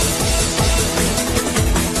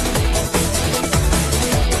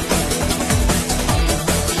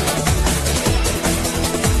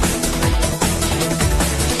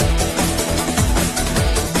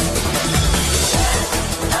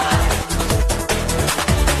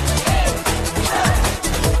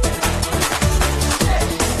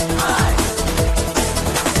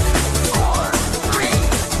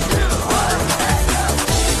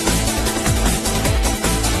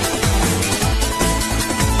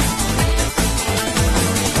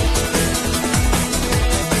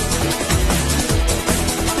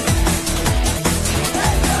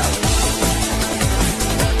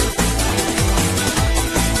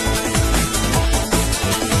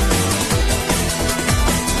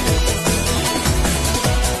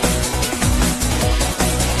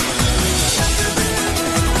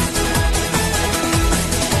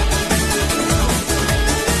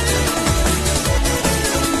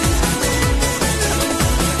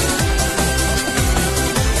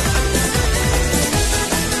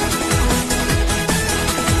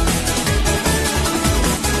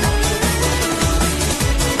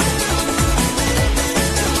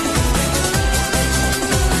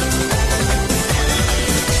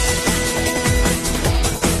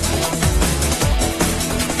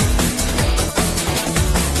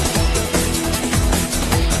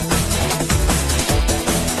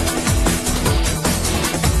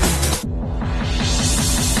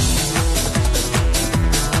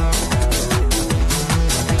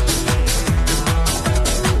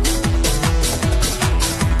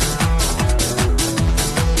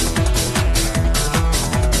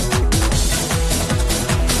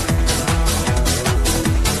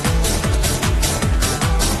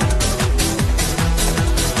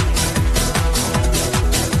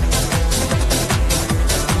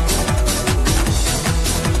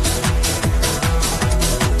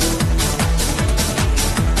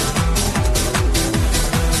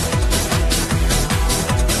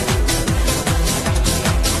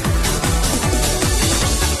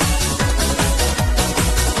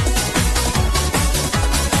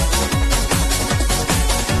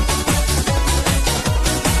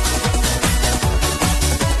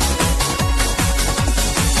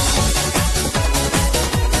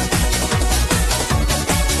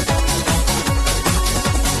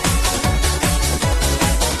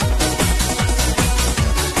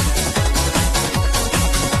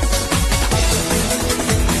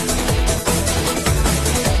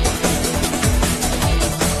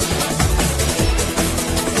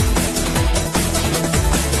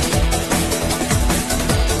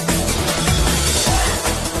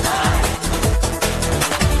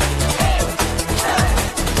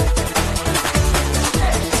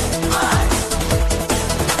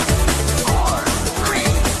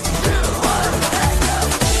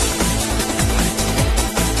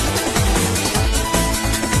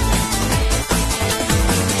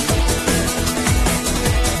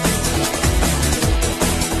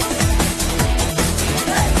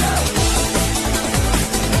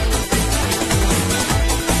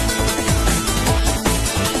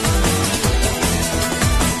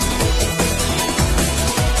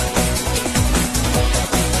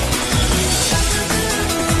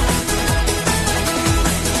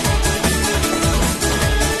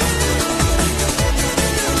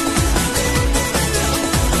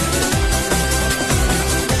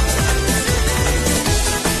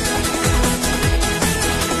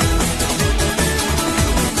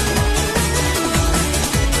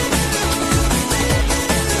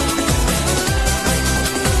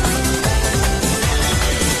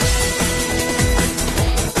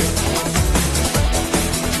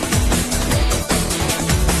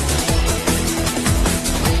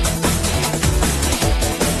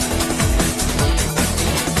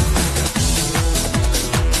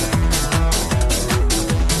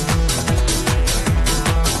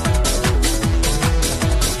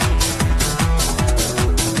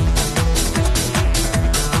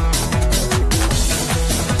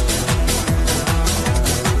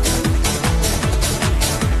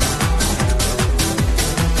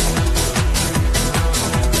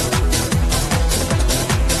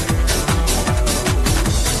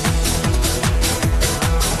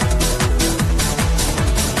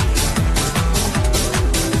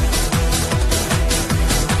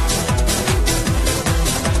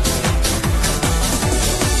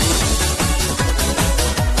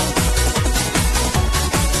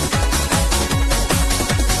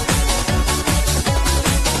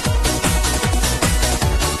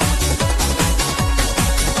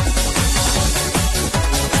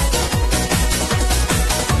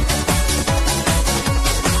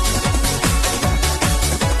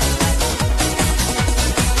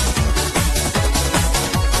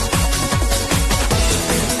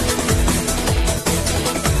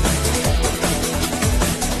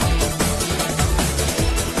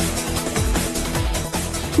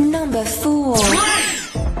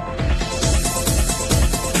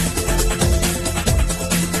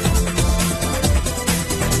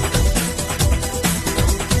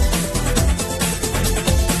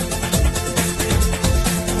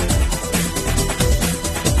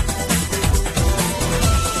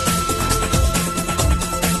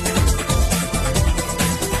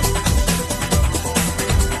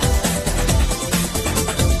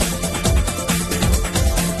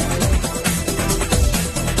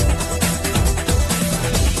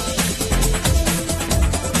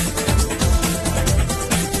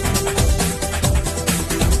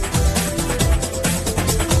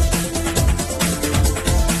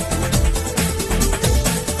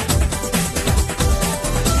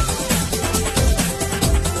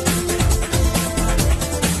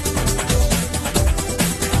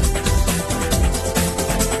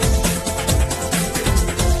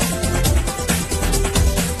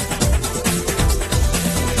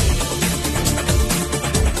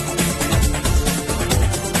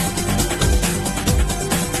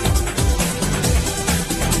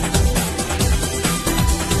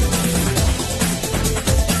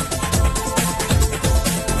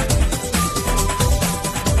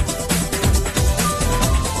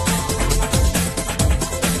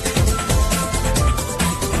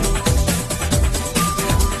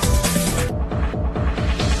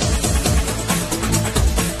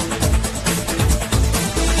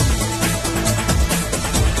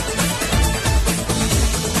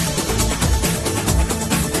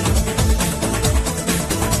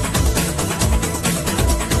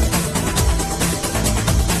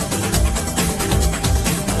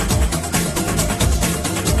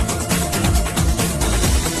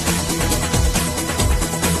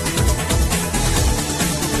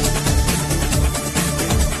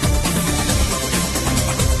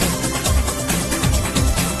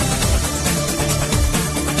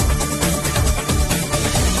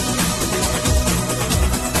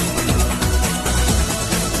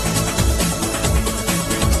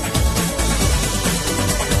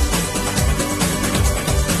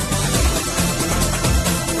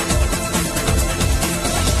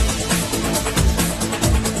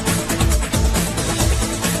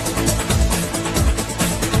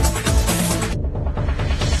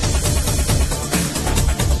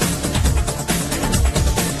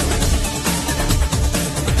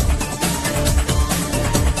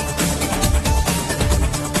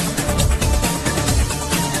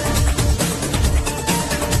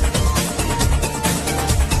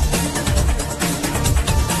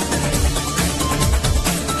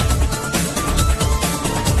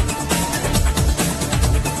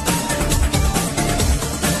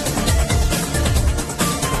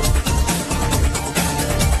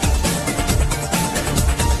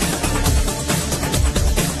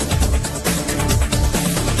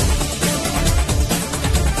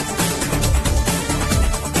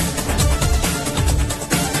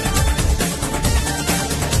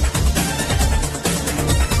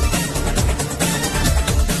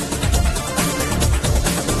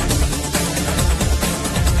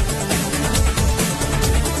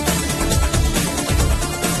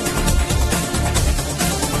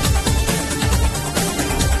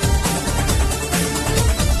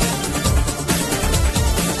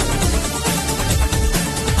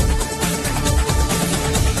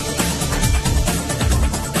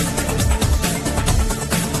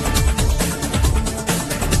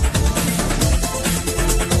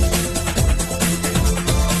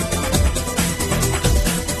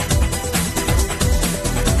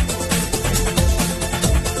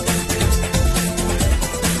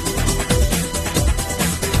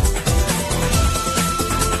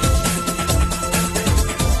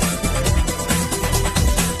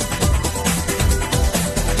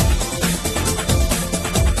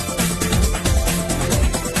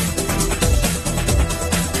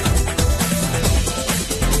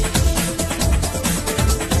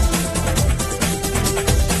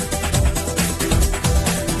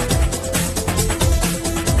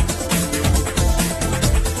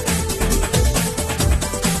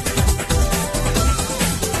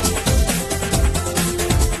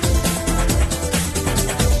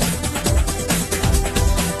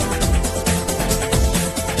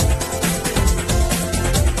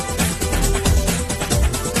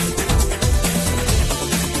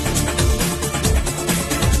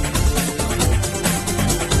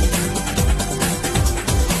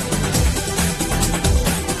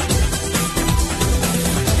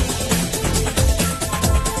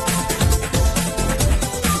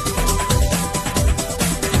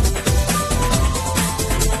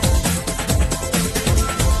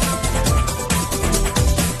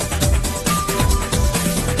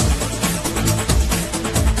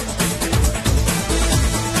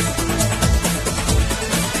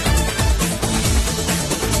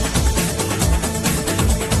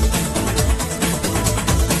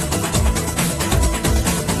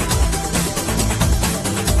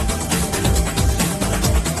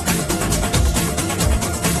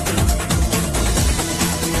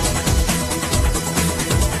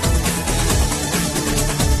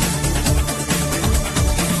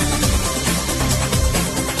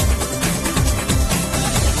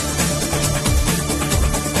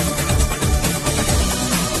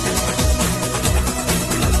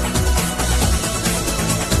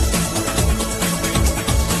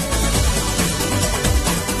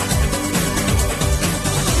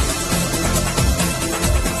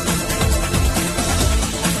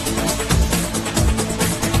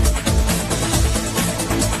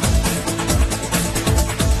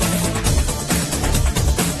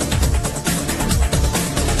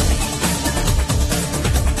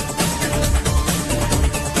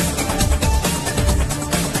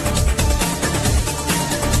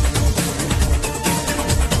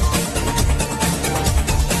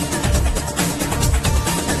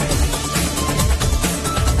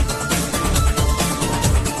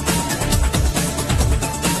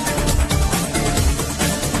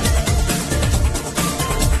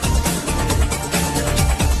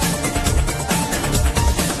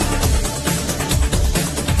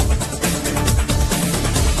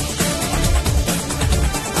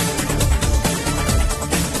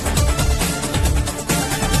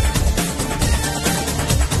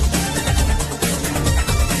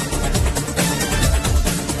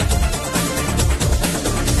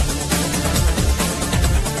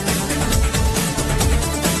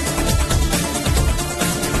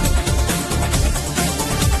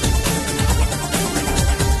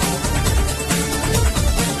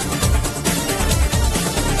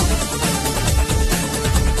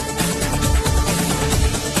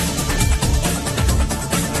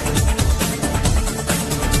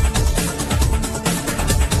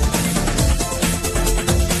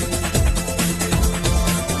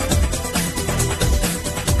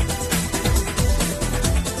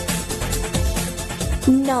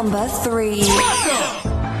 Number 3.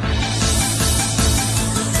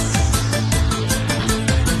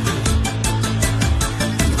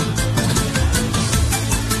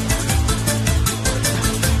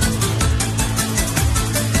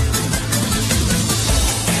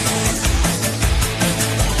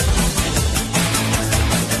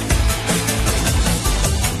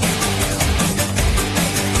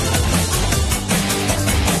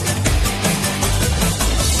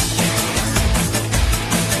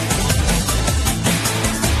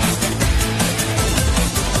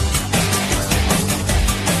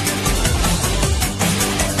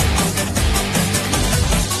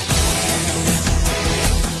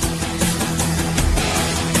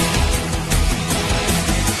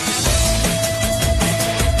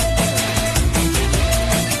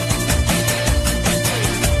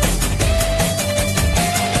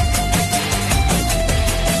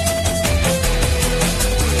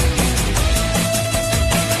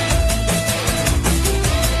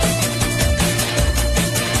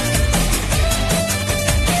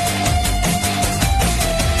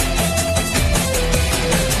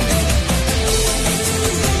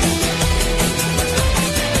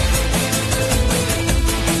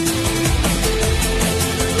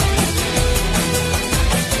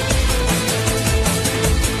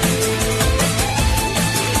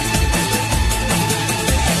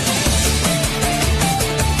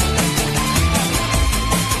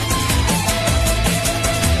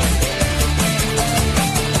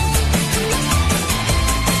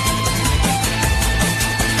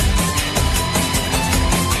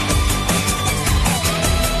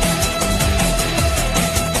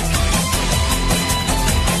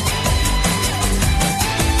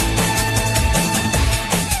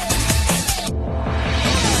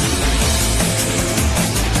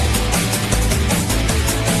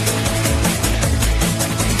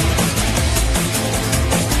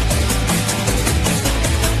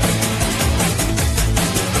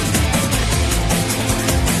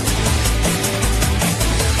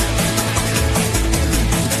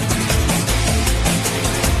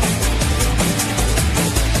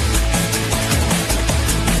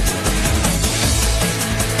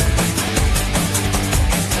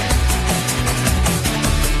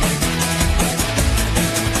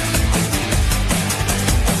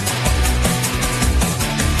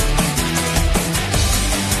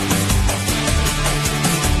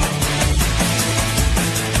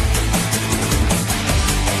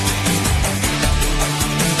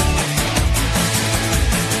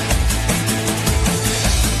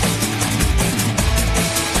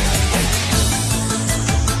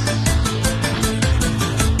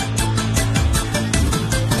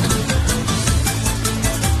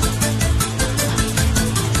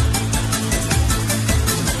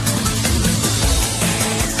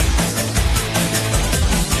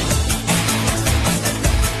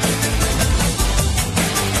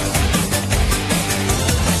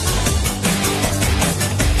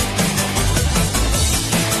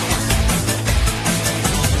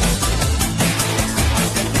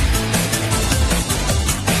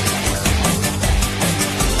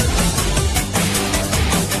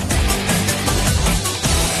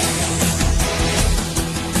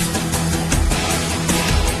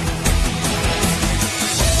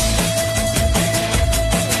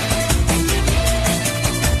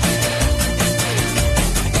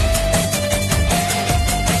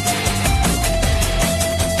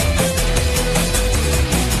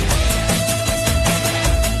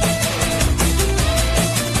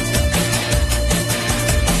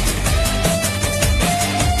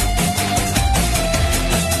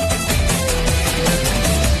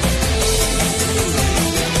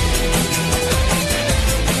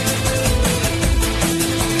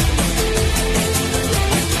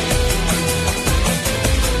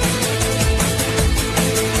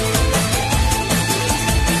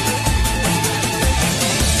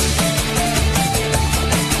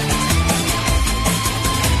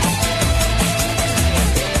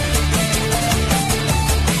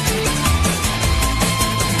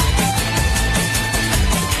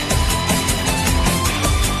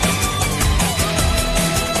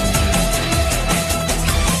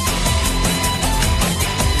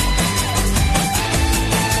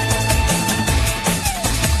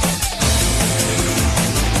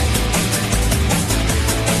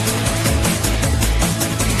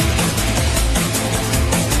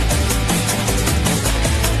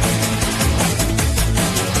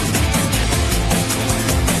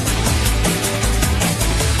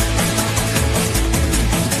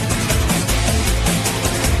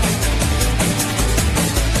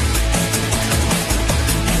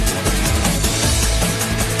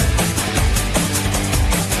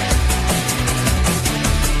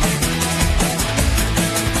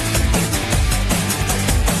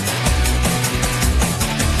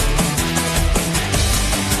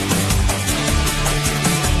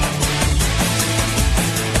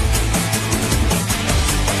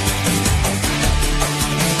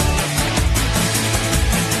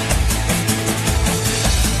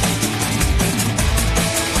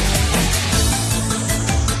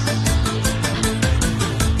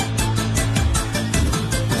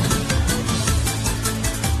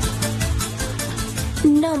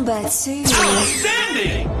 Number 2.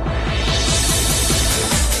 Outstanding!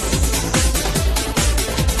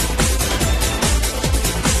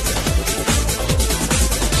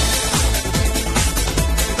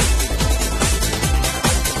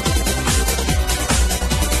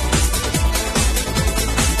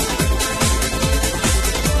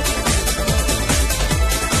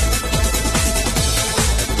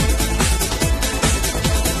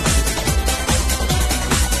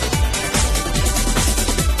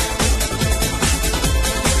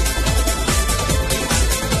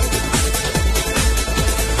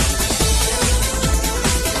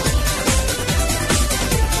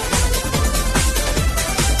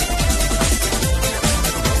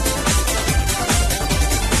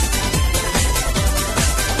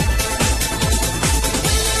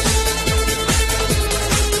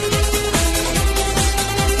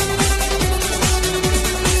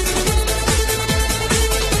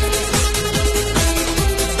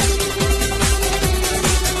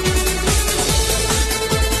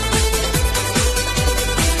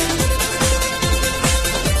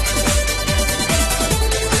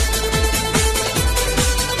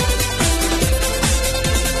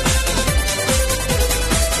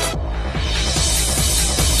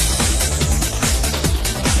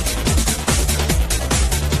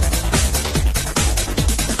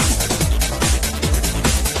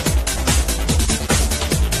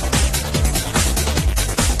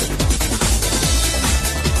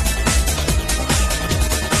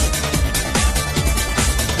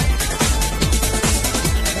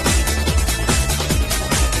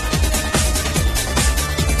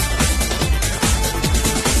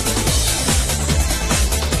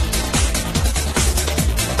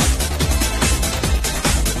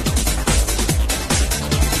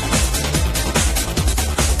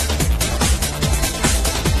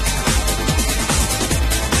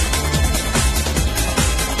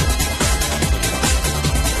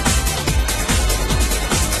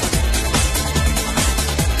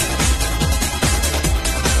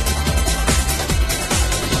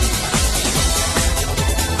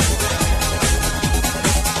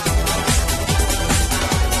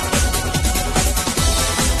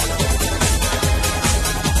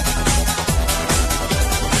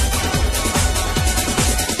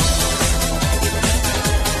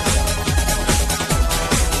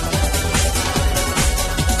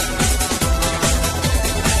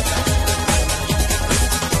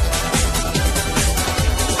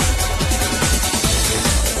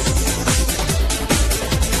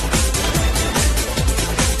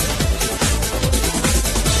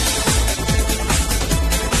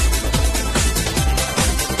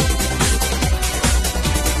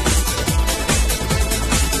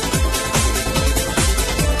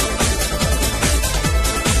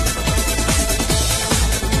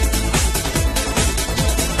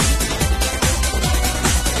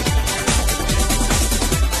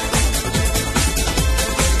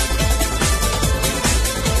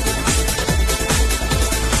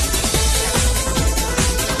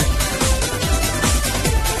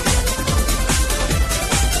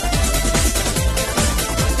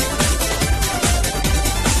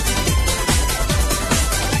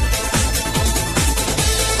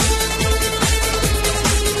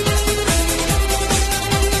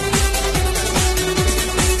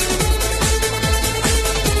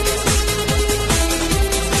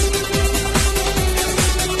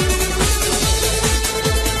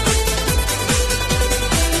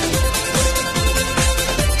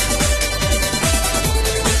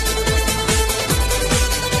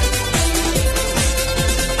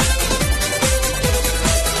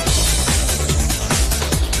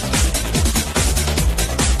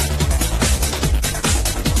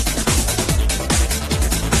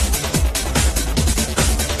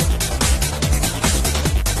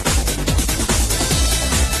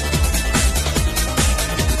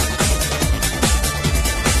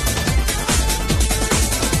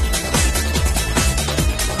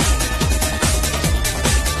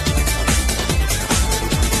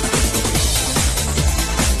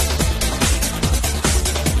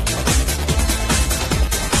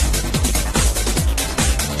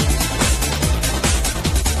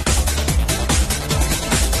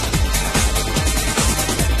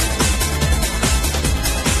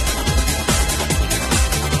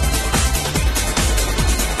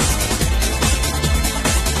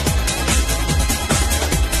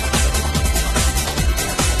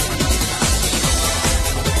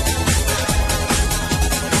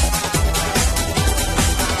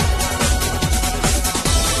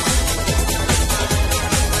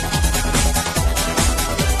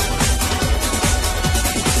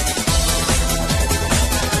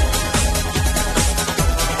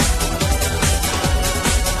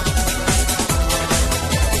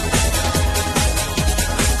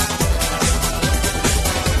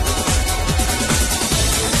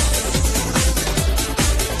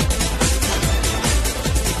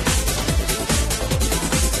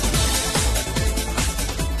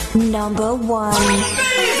 Number 1.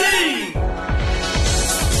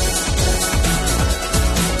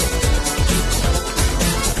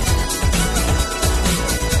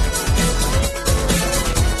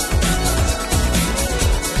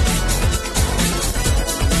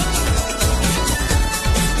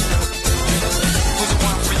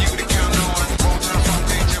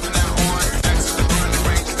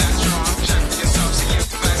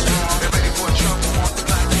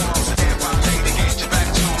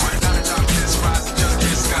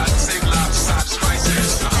 Say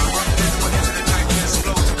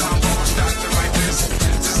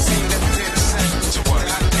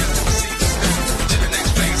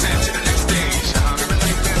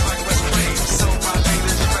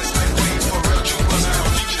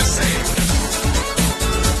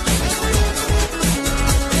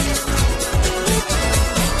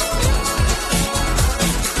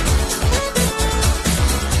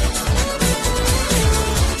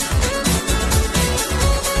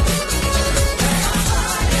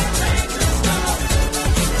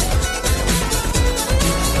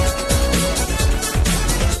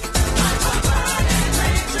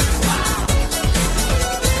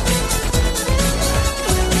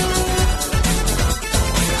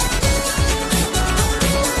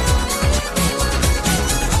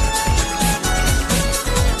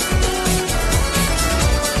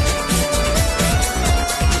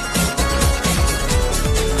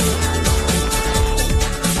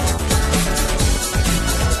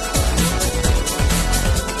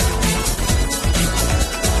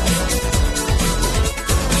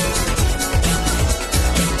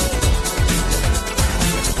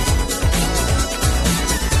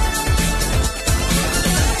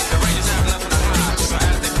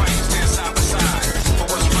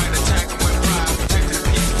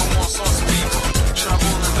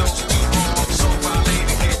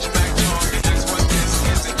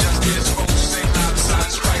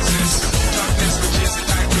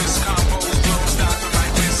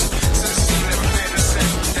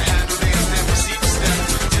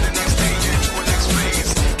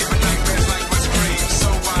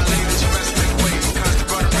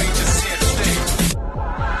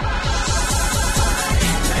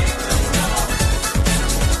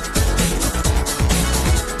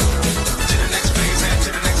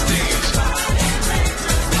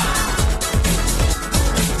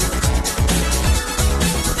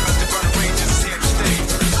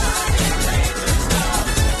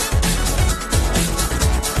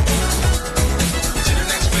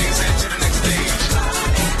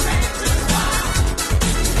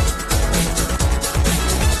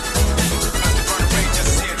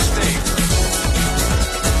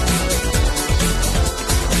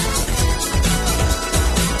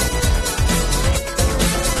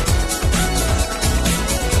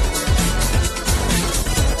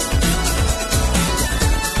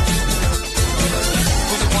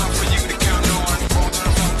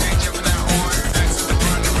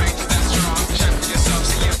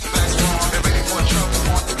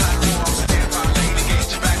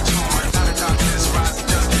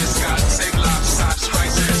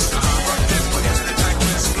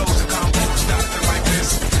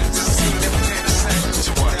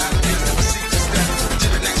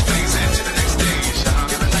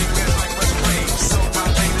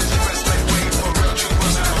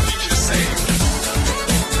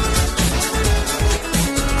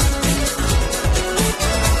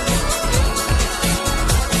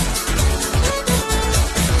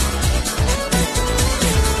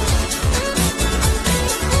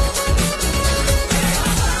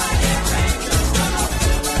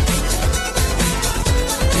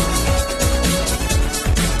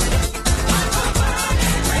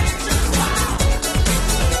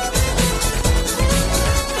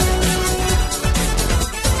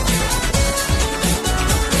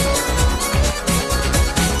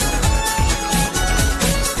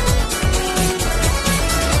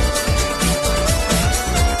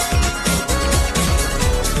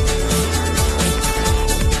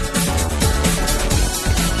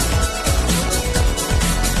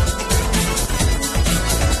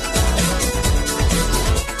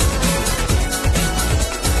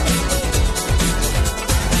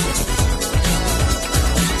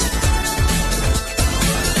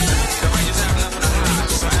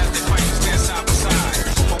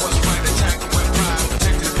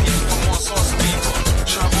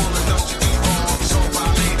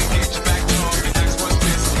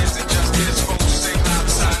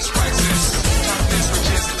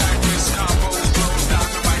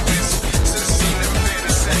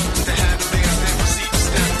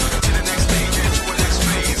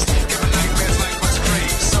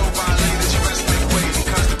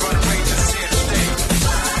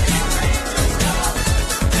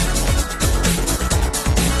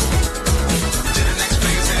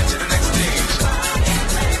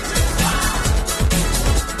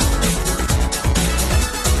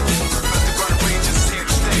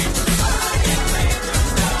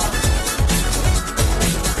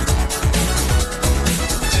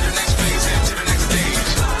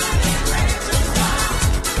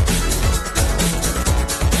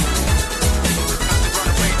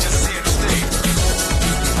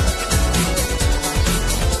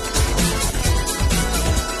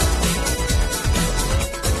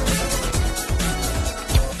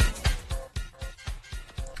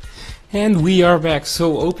And we are back,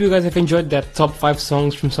 so hope you guys have enjoyed that top 5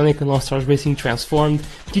 songs from Sonic and All-Stars Racing Transformed.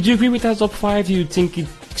 Did you agree with that top 5? Do you think it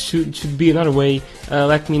should be another way?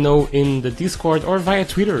 Let me know in the Discord or via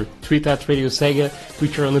Twitter. Tweet at Radio Sega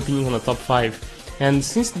with your own opinion on the top 5. And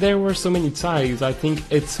since there were so many ties, I think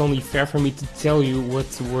it's only fair for me to tell you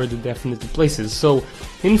what were the definite places. So,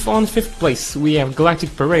 on 5th place we have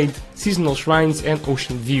Galactic Parade, Seasonal Shrines and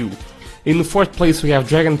Ocean View. In 4th place we have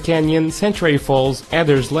Dragon Canyon, Sanctuary Falls,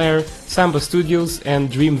 Adder's Lair, Samba Studios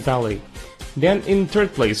and Dream Valley. Then in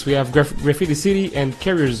 3rd place we have Graffiti City and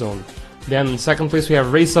Carrier Zone. Then in 2nd place we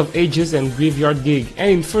have Race of Ages and Graveyard Gig.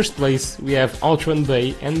 And in 1st place we have Outrun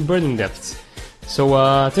Bay and Burning Depths.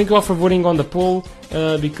 So thank you all for voting on the poll,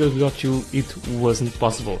 because without you it wasn't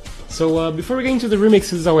possible. So before we get into the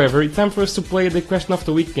remixes, however, it's time for us to play the Question of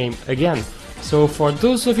the Week game again. So for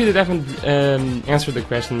those of you that haven't answered the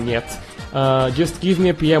question yet, just give me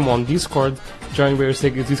a PM on Discord, join Radio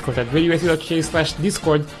Sega's Discord at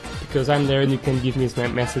radiosega.ca/discord, because I'm there and you can give me a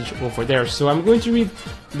message over there. So I'm going to read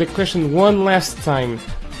the question one last time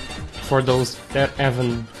for those that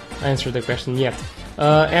haven't answered the question yet.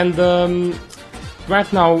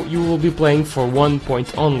 Right now you will be playing for 1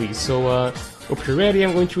 point only, so hope you're ready.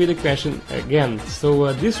 I'm going to read the question again.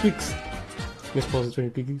 So this week's... Let's pause it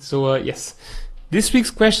really quickly. So yes, this week's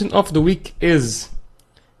question of the week is: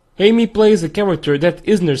 Amy plays a character that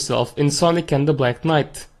isn't herself in Sonic and the Black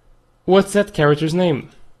Knight. What's that character's name?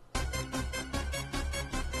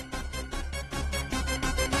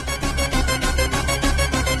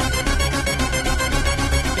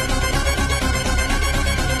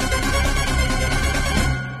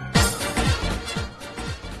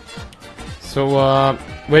 So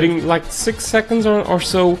waiting like 6 seconds or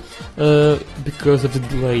so, because of the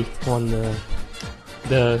delay on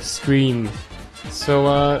the stream.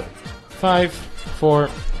 So 5, 4,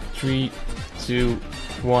 3, 2,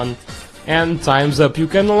 1, and time's up. You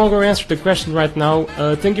can no longer answer the question right now.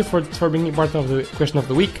 Thank you for being part of the question of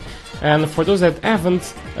the week. And for those that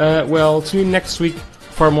haven't, well, tune in next week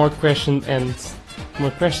for more questions and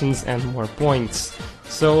more points.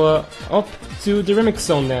 So up to the remix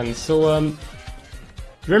zone then. So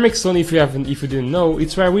remix zone, if you didn't know,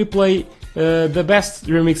 it's where we play the best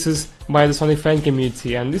remixes by the Sonic fan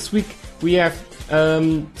community. And this week we have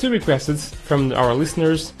 2 requests from our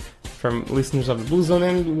listeners, from listeners of the Blue Zone,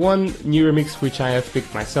 and 1 new remix which I have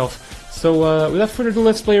picked myself. So without further ado,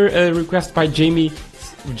 let's play a request by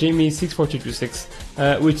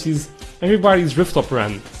Jamie64226, which is Everybody's Rooftop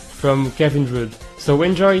Run from Kevin Druid. So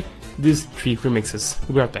enjoy these 3 remixes.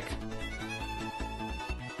 We'll be right back.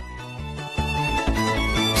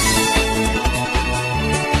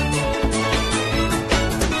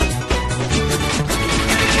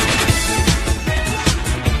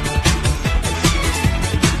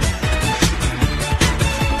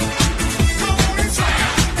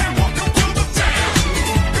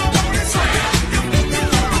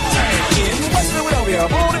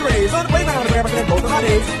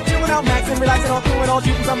 Relaxing all cool and all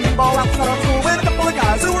shooting some ball outside of school. And a couple of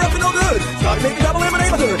guys who were up to no good started making trouble in my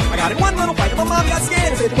neighborhood. I got in one little fight, but my mom got scared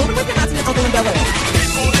and said, "Moving with your nuts and Uncle in Bel Air."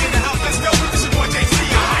 People in the house, let's go. This is boy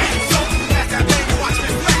JCI. So pass that thing and watch me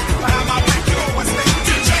flex. Behind my back, you know what's next.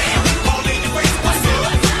 DJ, all in your face, what's up?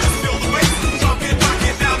 Let's feel the bass, jumping,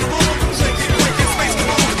 rocking down the room, shaking, breaking space to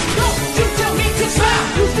move. Don't you tell me to stop.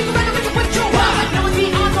 You stick around and make it with your wild. Now it's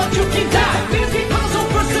beyond what you can die. Feels people so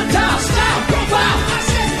versatile. Style, profile.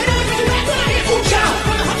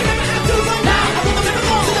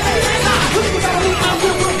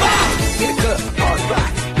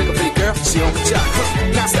 She on the job,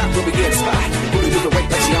 now stop when we get a spot. Booty do the weight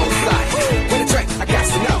like she on the fly. When the track, I got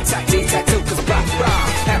to know. Tattoo, tattoo, cause I'm rock, rock.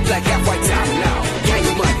 Half black, half white, time now. Gang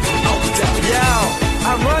your money, on the top. Yo,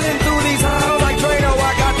 I'm running through these halls like Drano.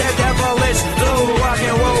 I got that devilish blue, rock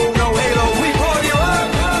and roll, no halo. We pull you up.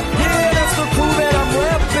 Yeah, that's the crew that I'm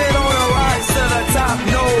repping on the rise to the top.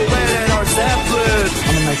 No man or Zeppelin.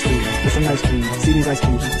 I'm a nice dude with some nice cream. See these ice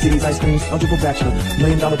creams, see these ice creams. Eligible bachelor, $1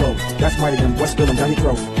 million goal. That's mighty them. What's spilling down your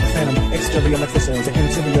throat? Phantom, exterior like fizzles, an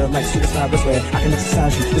interior like superstar wristwear. I can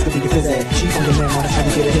exercise you, this could be your phys ed. She on the man, wanna try to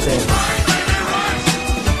get it his head.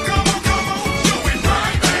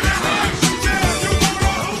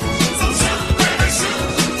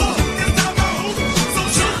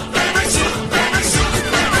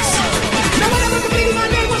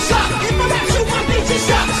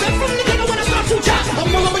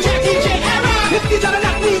 If you gotta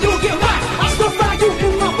knock me, you'll get rocked. I'll still fry you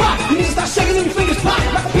in my rock. You need to start shaking in your fingers pop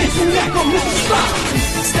like a bitch in your neck on Mr. Spot.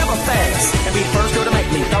 Step up fast and be the first girl to make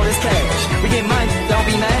me throw this cash. We get money, don't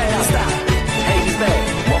be mad. I'll stop.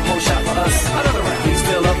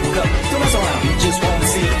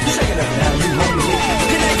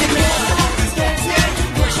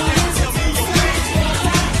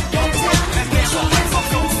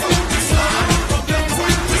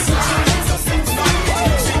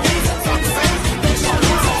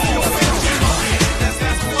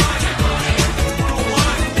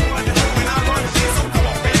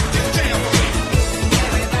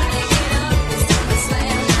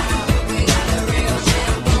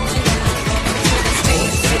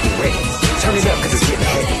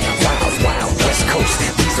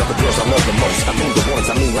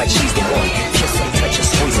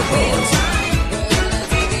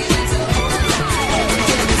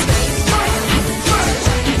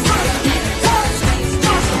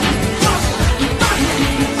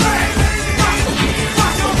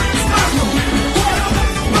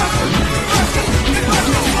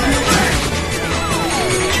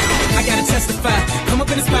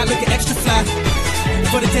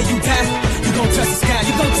 day you die, you gon' touch the sky.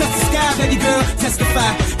 You gon' touch the sky, baby girl,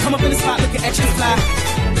 testify. Come up in the spot looking extra fly.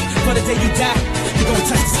 For the day you die, you gon'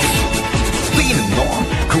 touch the sky. 뛰는 놈,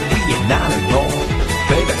 그 위에 나는 놈.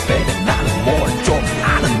 Baby, baby, 나는 뭘 좀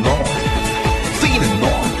아는 놈. 뛰는 놈,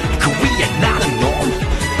 그 위에 나는 놈.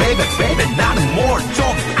 Baby, baby, 나는 뭘 좀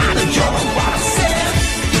아는 놈. What I said.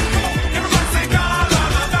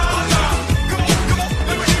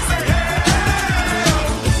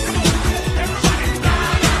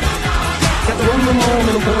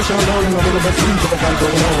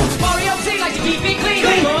 Royalty like to keep it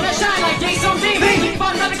clean. Wanna shine like days on TV.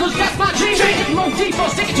 Fun radicals, that's my dream. Take it more deep or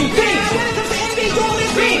stick it to things. When it comes to envy, golden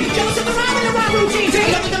beam. Jealous of the rhyme and the rhyme routine. Take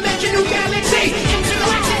another dimension, new galaxy. Into the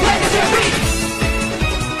action, play with your beat.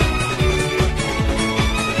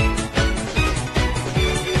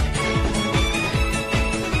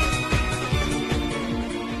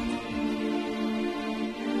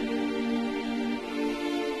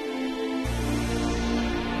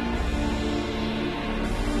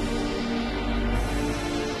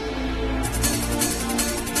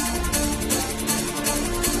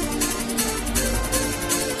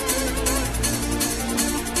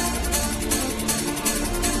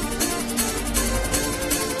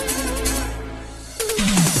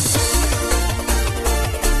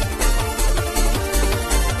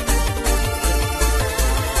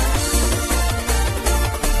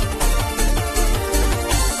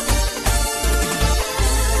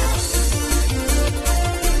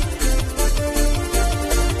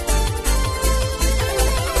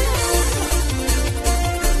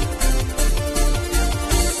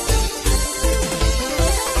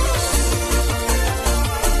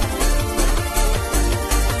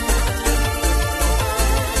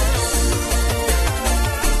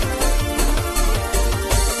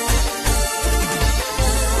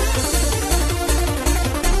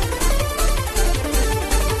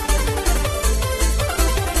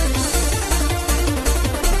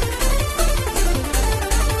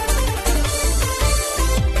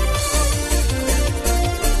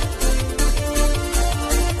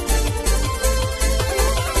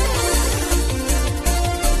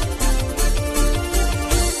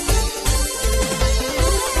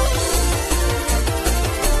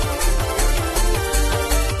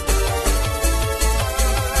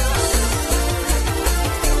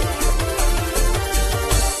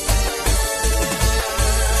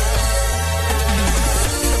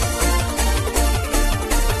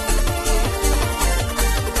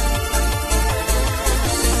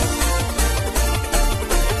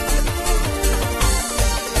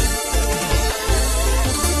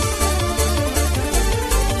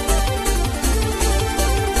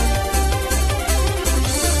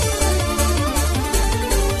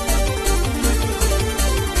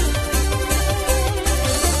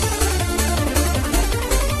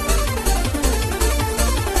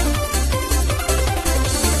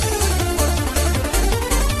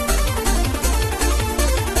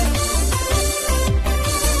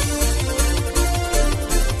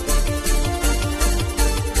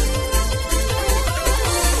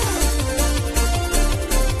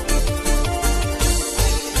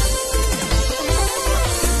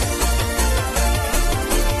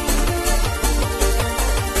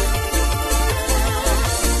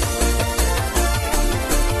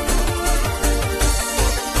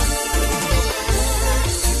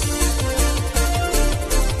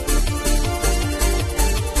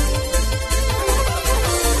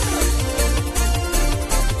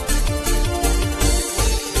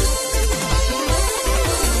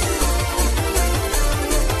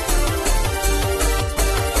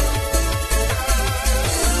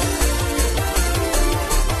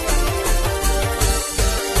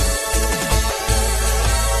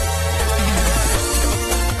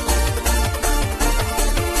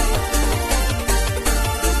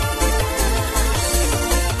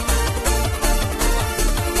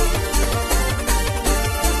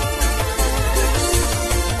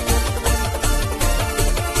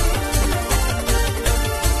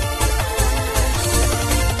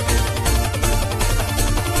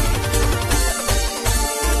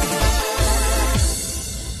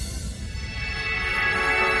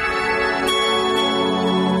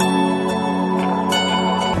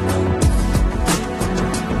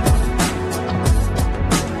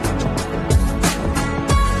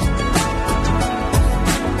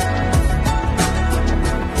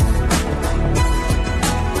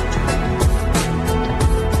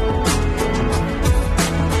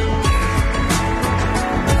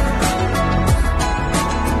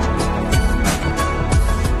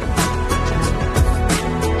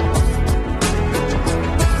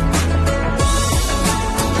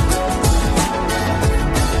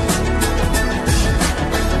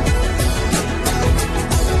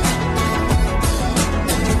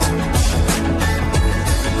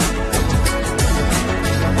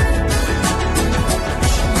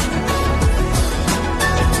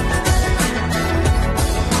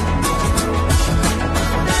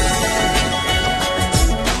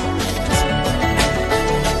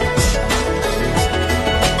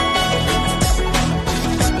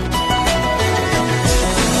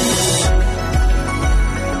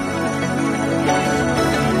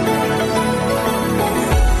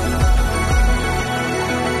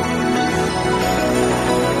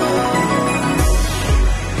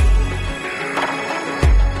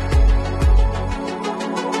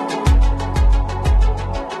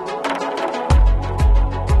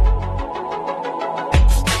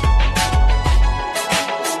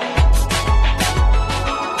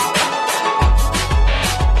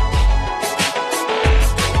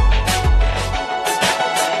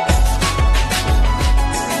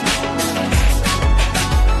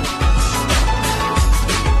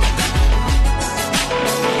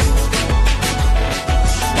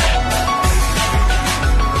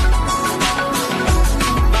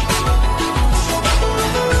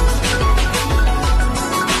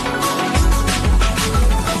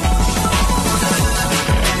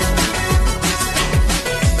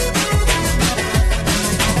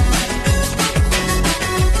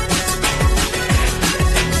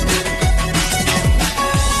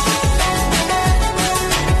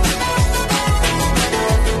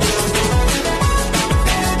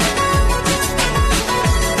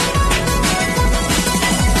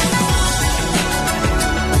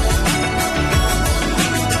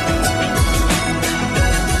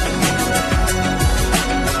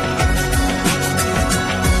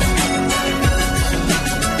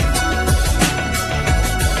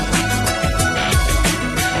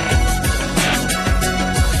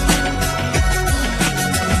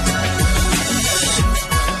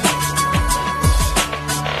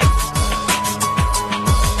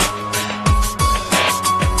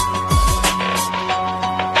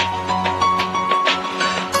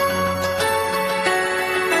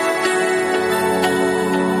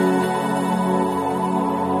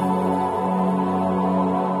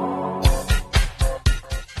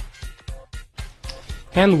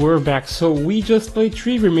 And we're back. So we just played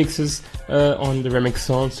 3 remixes on the remix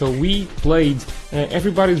song. So we played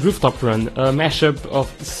Everybody's Rooftop Run, a mashup of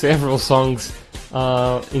several songs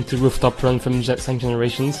into Rooftop Run from Some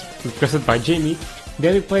Generations, requested by Jamie.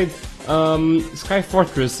 Then we played Sky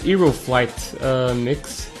Fortress Hero Flight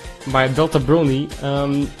mix by Delta Brony,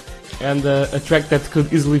 and a track that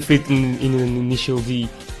could easily fit in an Initial D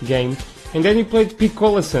game. And then we played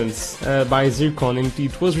Picolescence by Zircon, and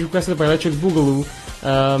it was requested by Electric Boogaloo,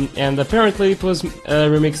 and apparently it was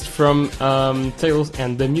remixed from Tales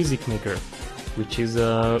and the Music Maker, which is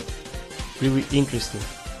really interesting.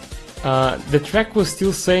 The track was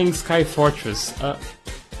still saying Sky Fortress.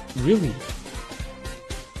 Really?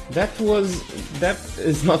 That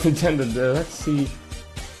is not intended. Let's see.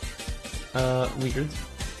 Weird.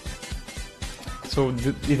 So,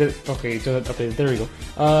 okay, there we go.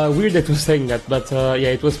 Weird that was saying that, but yeah,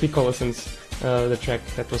 it was Picolescence, the track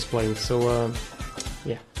that was playing, so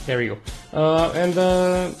yeah, there we go.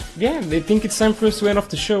 Yeah, I think it's time for us to end off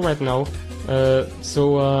the show right now.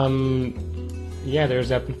 Yeah, there's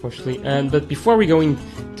that, unfortunately. But before we go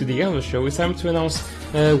into the end of the show, it's time to announce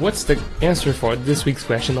what's the answer for this week's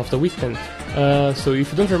question of the week then. So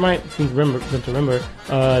if you don't remember,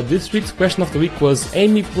 this week's question of the week was: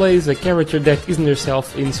 Amy plays a character that isn't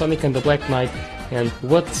herself in Sonic and the Black Knight, and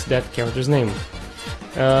what's that character's name?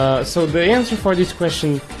 So the answer for this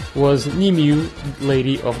question was Nemu,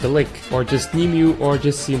 Lady of the Lake, or just Nemu, or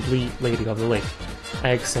just simply Lady of the Lake. I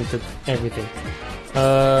accented everything.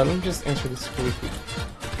 Let me just answer this really quick.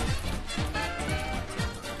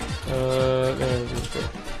 There we go.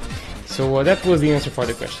 So that was the answer for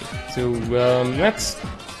the question. So let's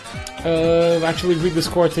actually read the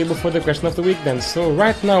score table for the question of the week then. So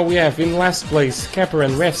right now we have in last place Capper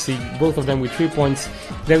and Refsy, both of them with 3 points.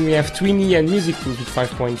 Then we have Tweenie and Music Clues with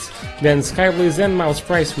 5 points. Then Skyblaze and Miles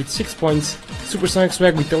Price with 6 points. Supersonic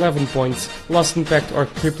Swag with 11 points. Lost Impact or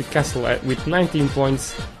Cryptic Castle with 19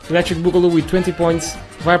 points. Electric Boogaloo with 20 points.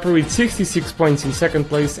 Viper with 66 points in second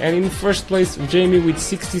place. And in first place, Jamie with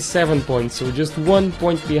 67 points. So just 1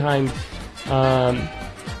 point behind.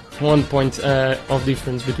 1 point of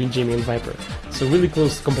difference between Jamie and Viper. So really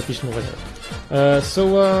close competition over there.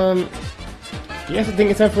 Yes, I think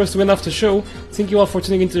it's time for us to end off the show. Thank you all for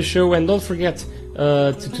tuning into the show, and don't forget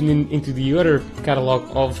to tune in into the other catalog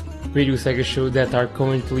of Radio Sega shows that are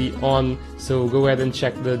currently on. So go ahead and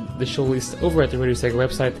check the show list over at the Radio Sega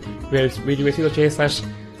website, where it's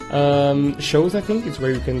radiosega.com/shows. I think it's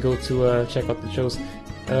where you can go to check out the shows.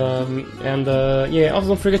 Yeah, also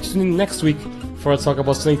don't forget to tune in next week for a talk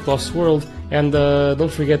about Sonic Lost World, and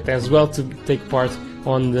don't forget as well to take part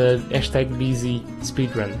on the #BZ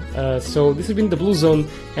speedrun. So this has been the Blue Zone,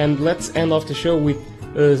 and let's end off the show with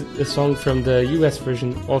a song from the US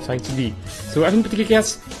version of Trying to Be. So I've been Patika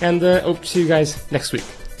Cats, and hope to see you guys next week.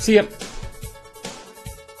 See ya!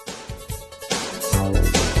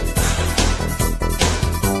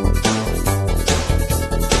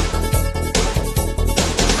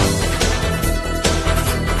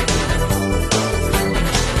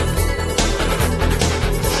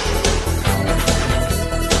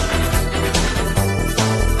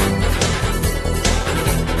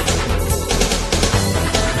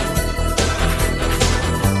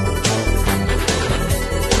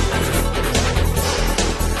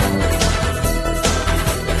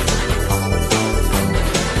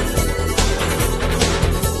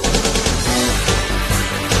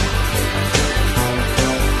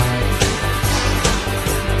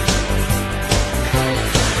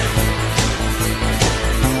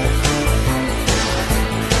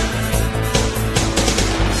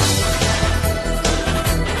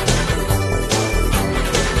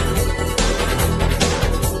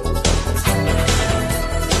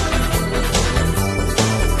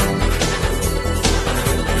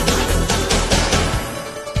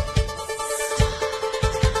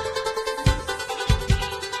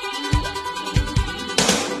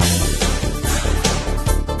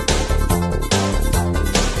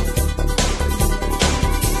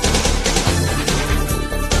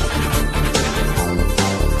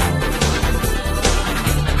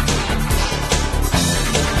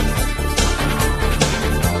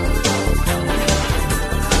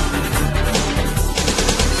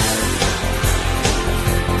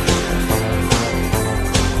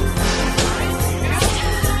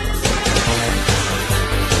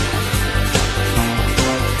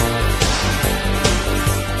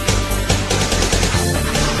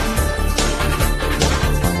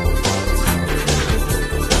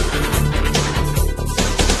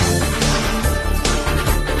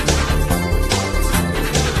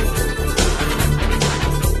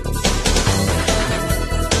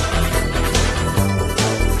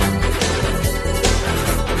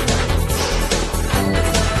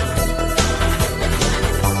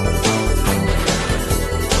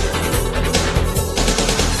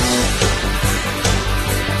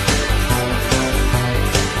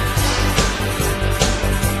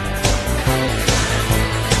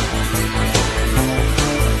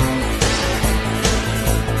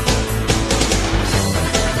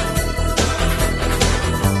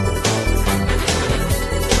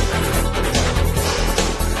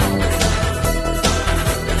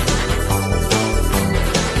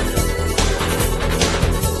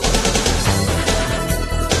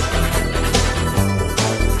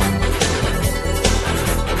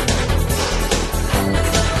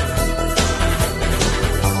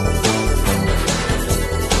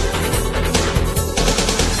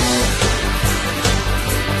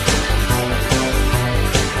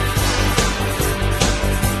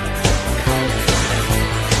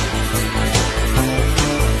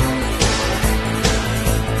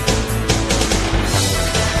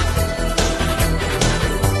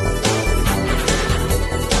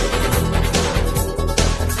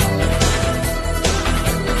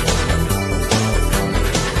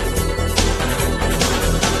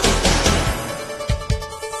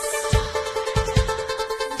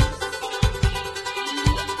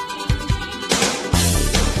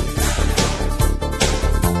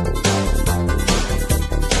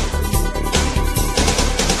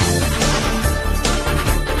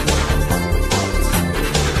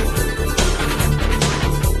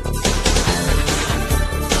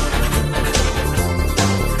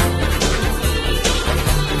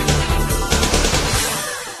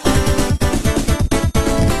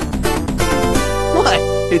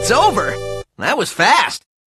 It's over. That was fast.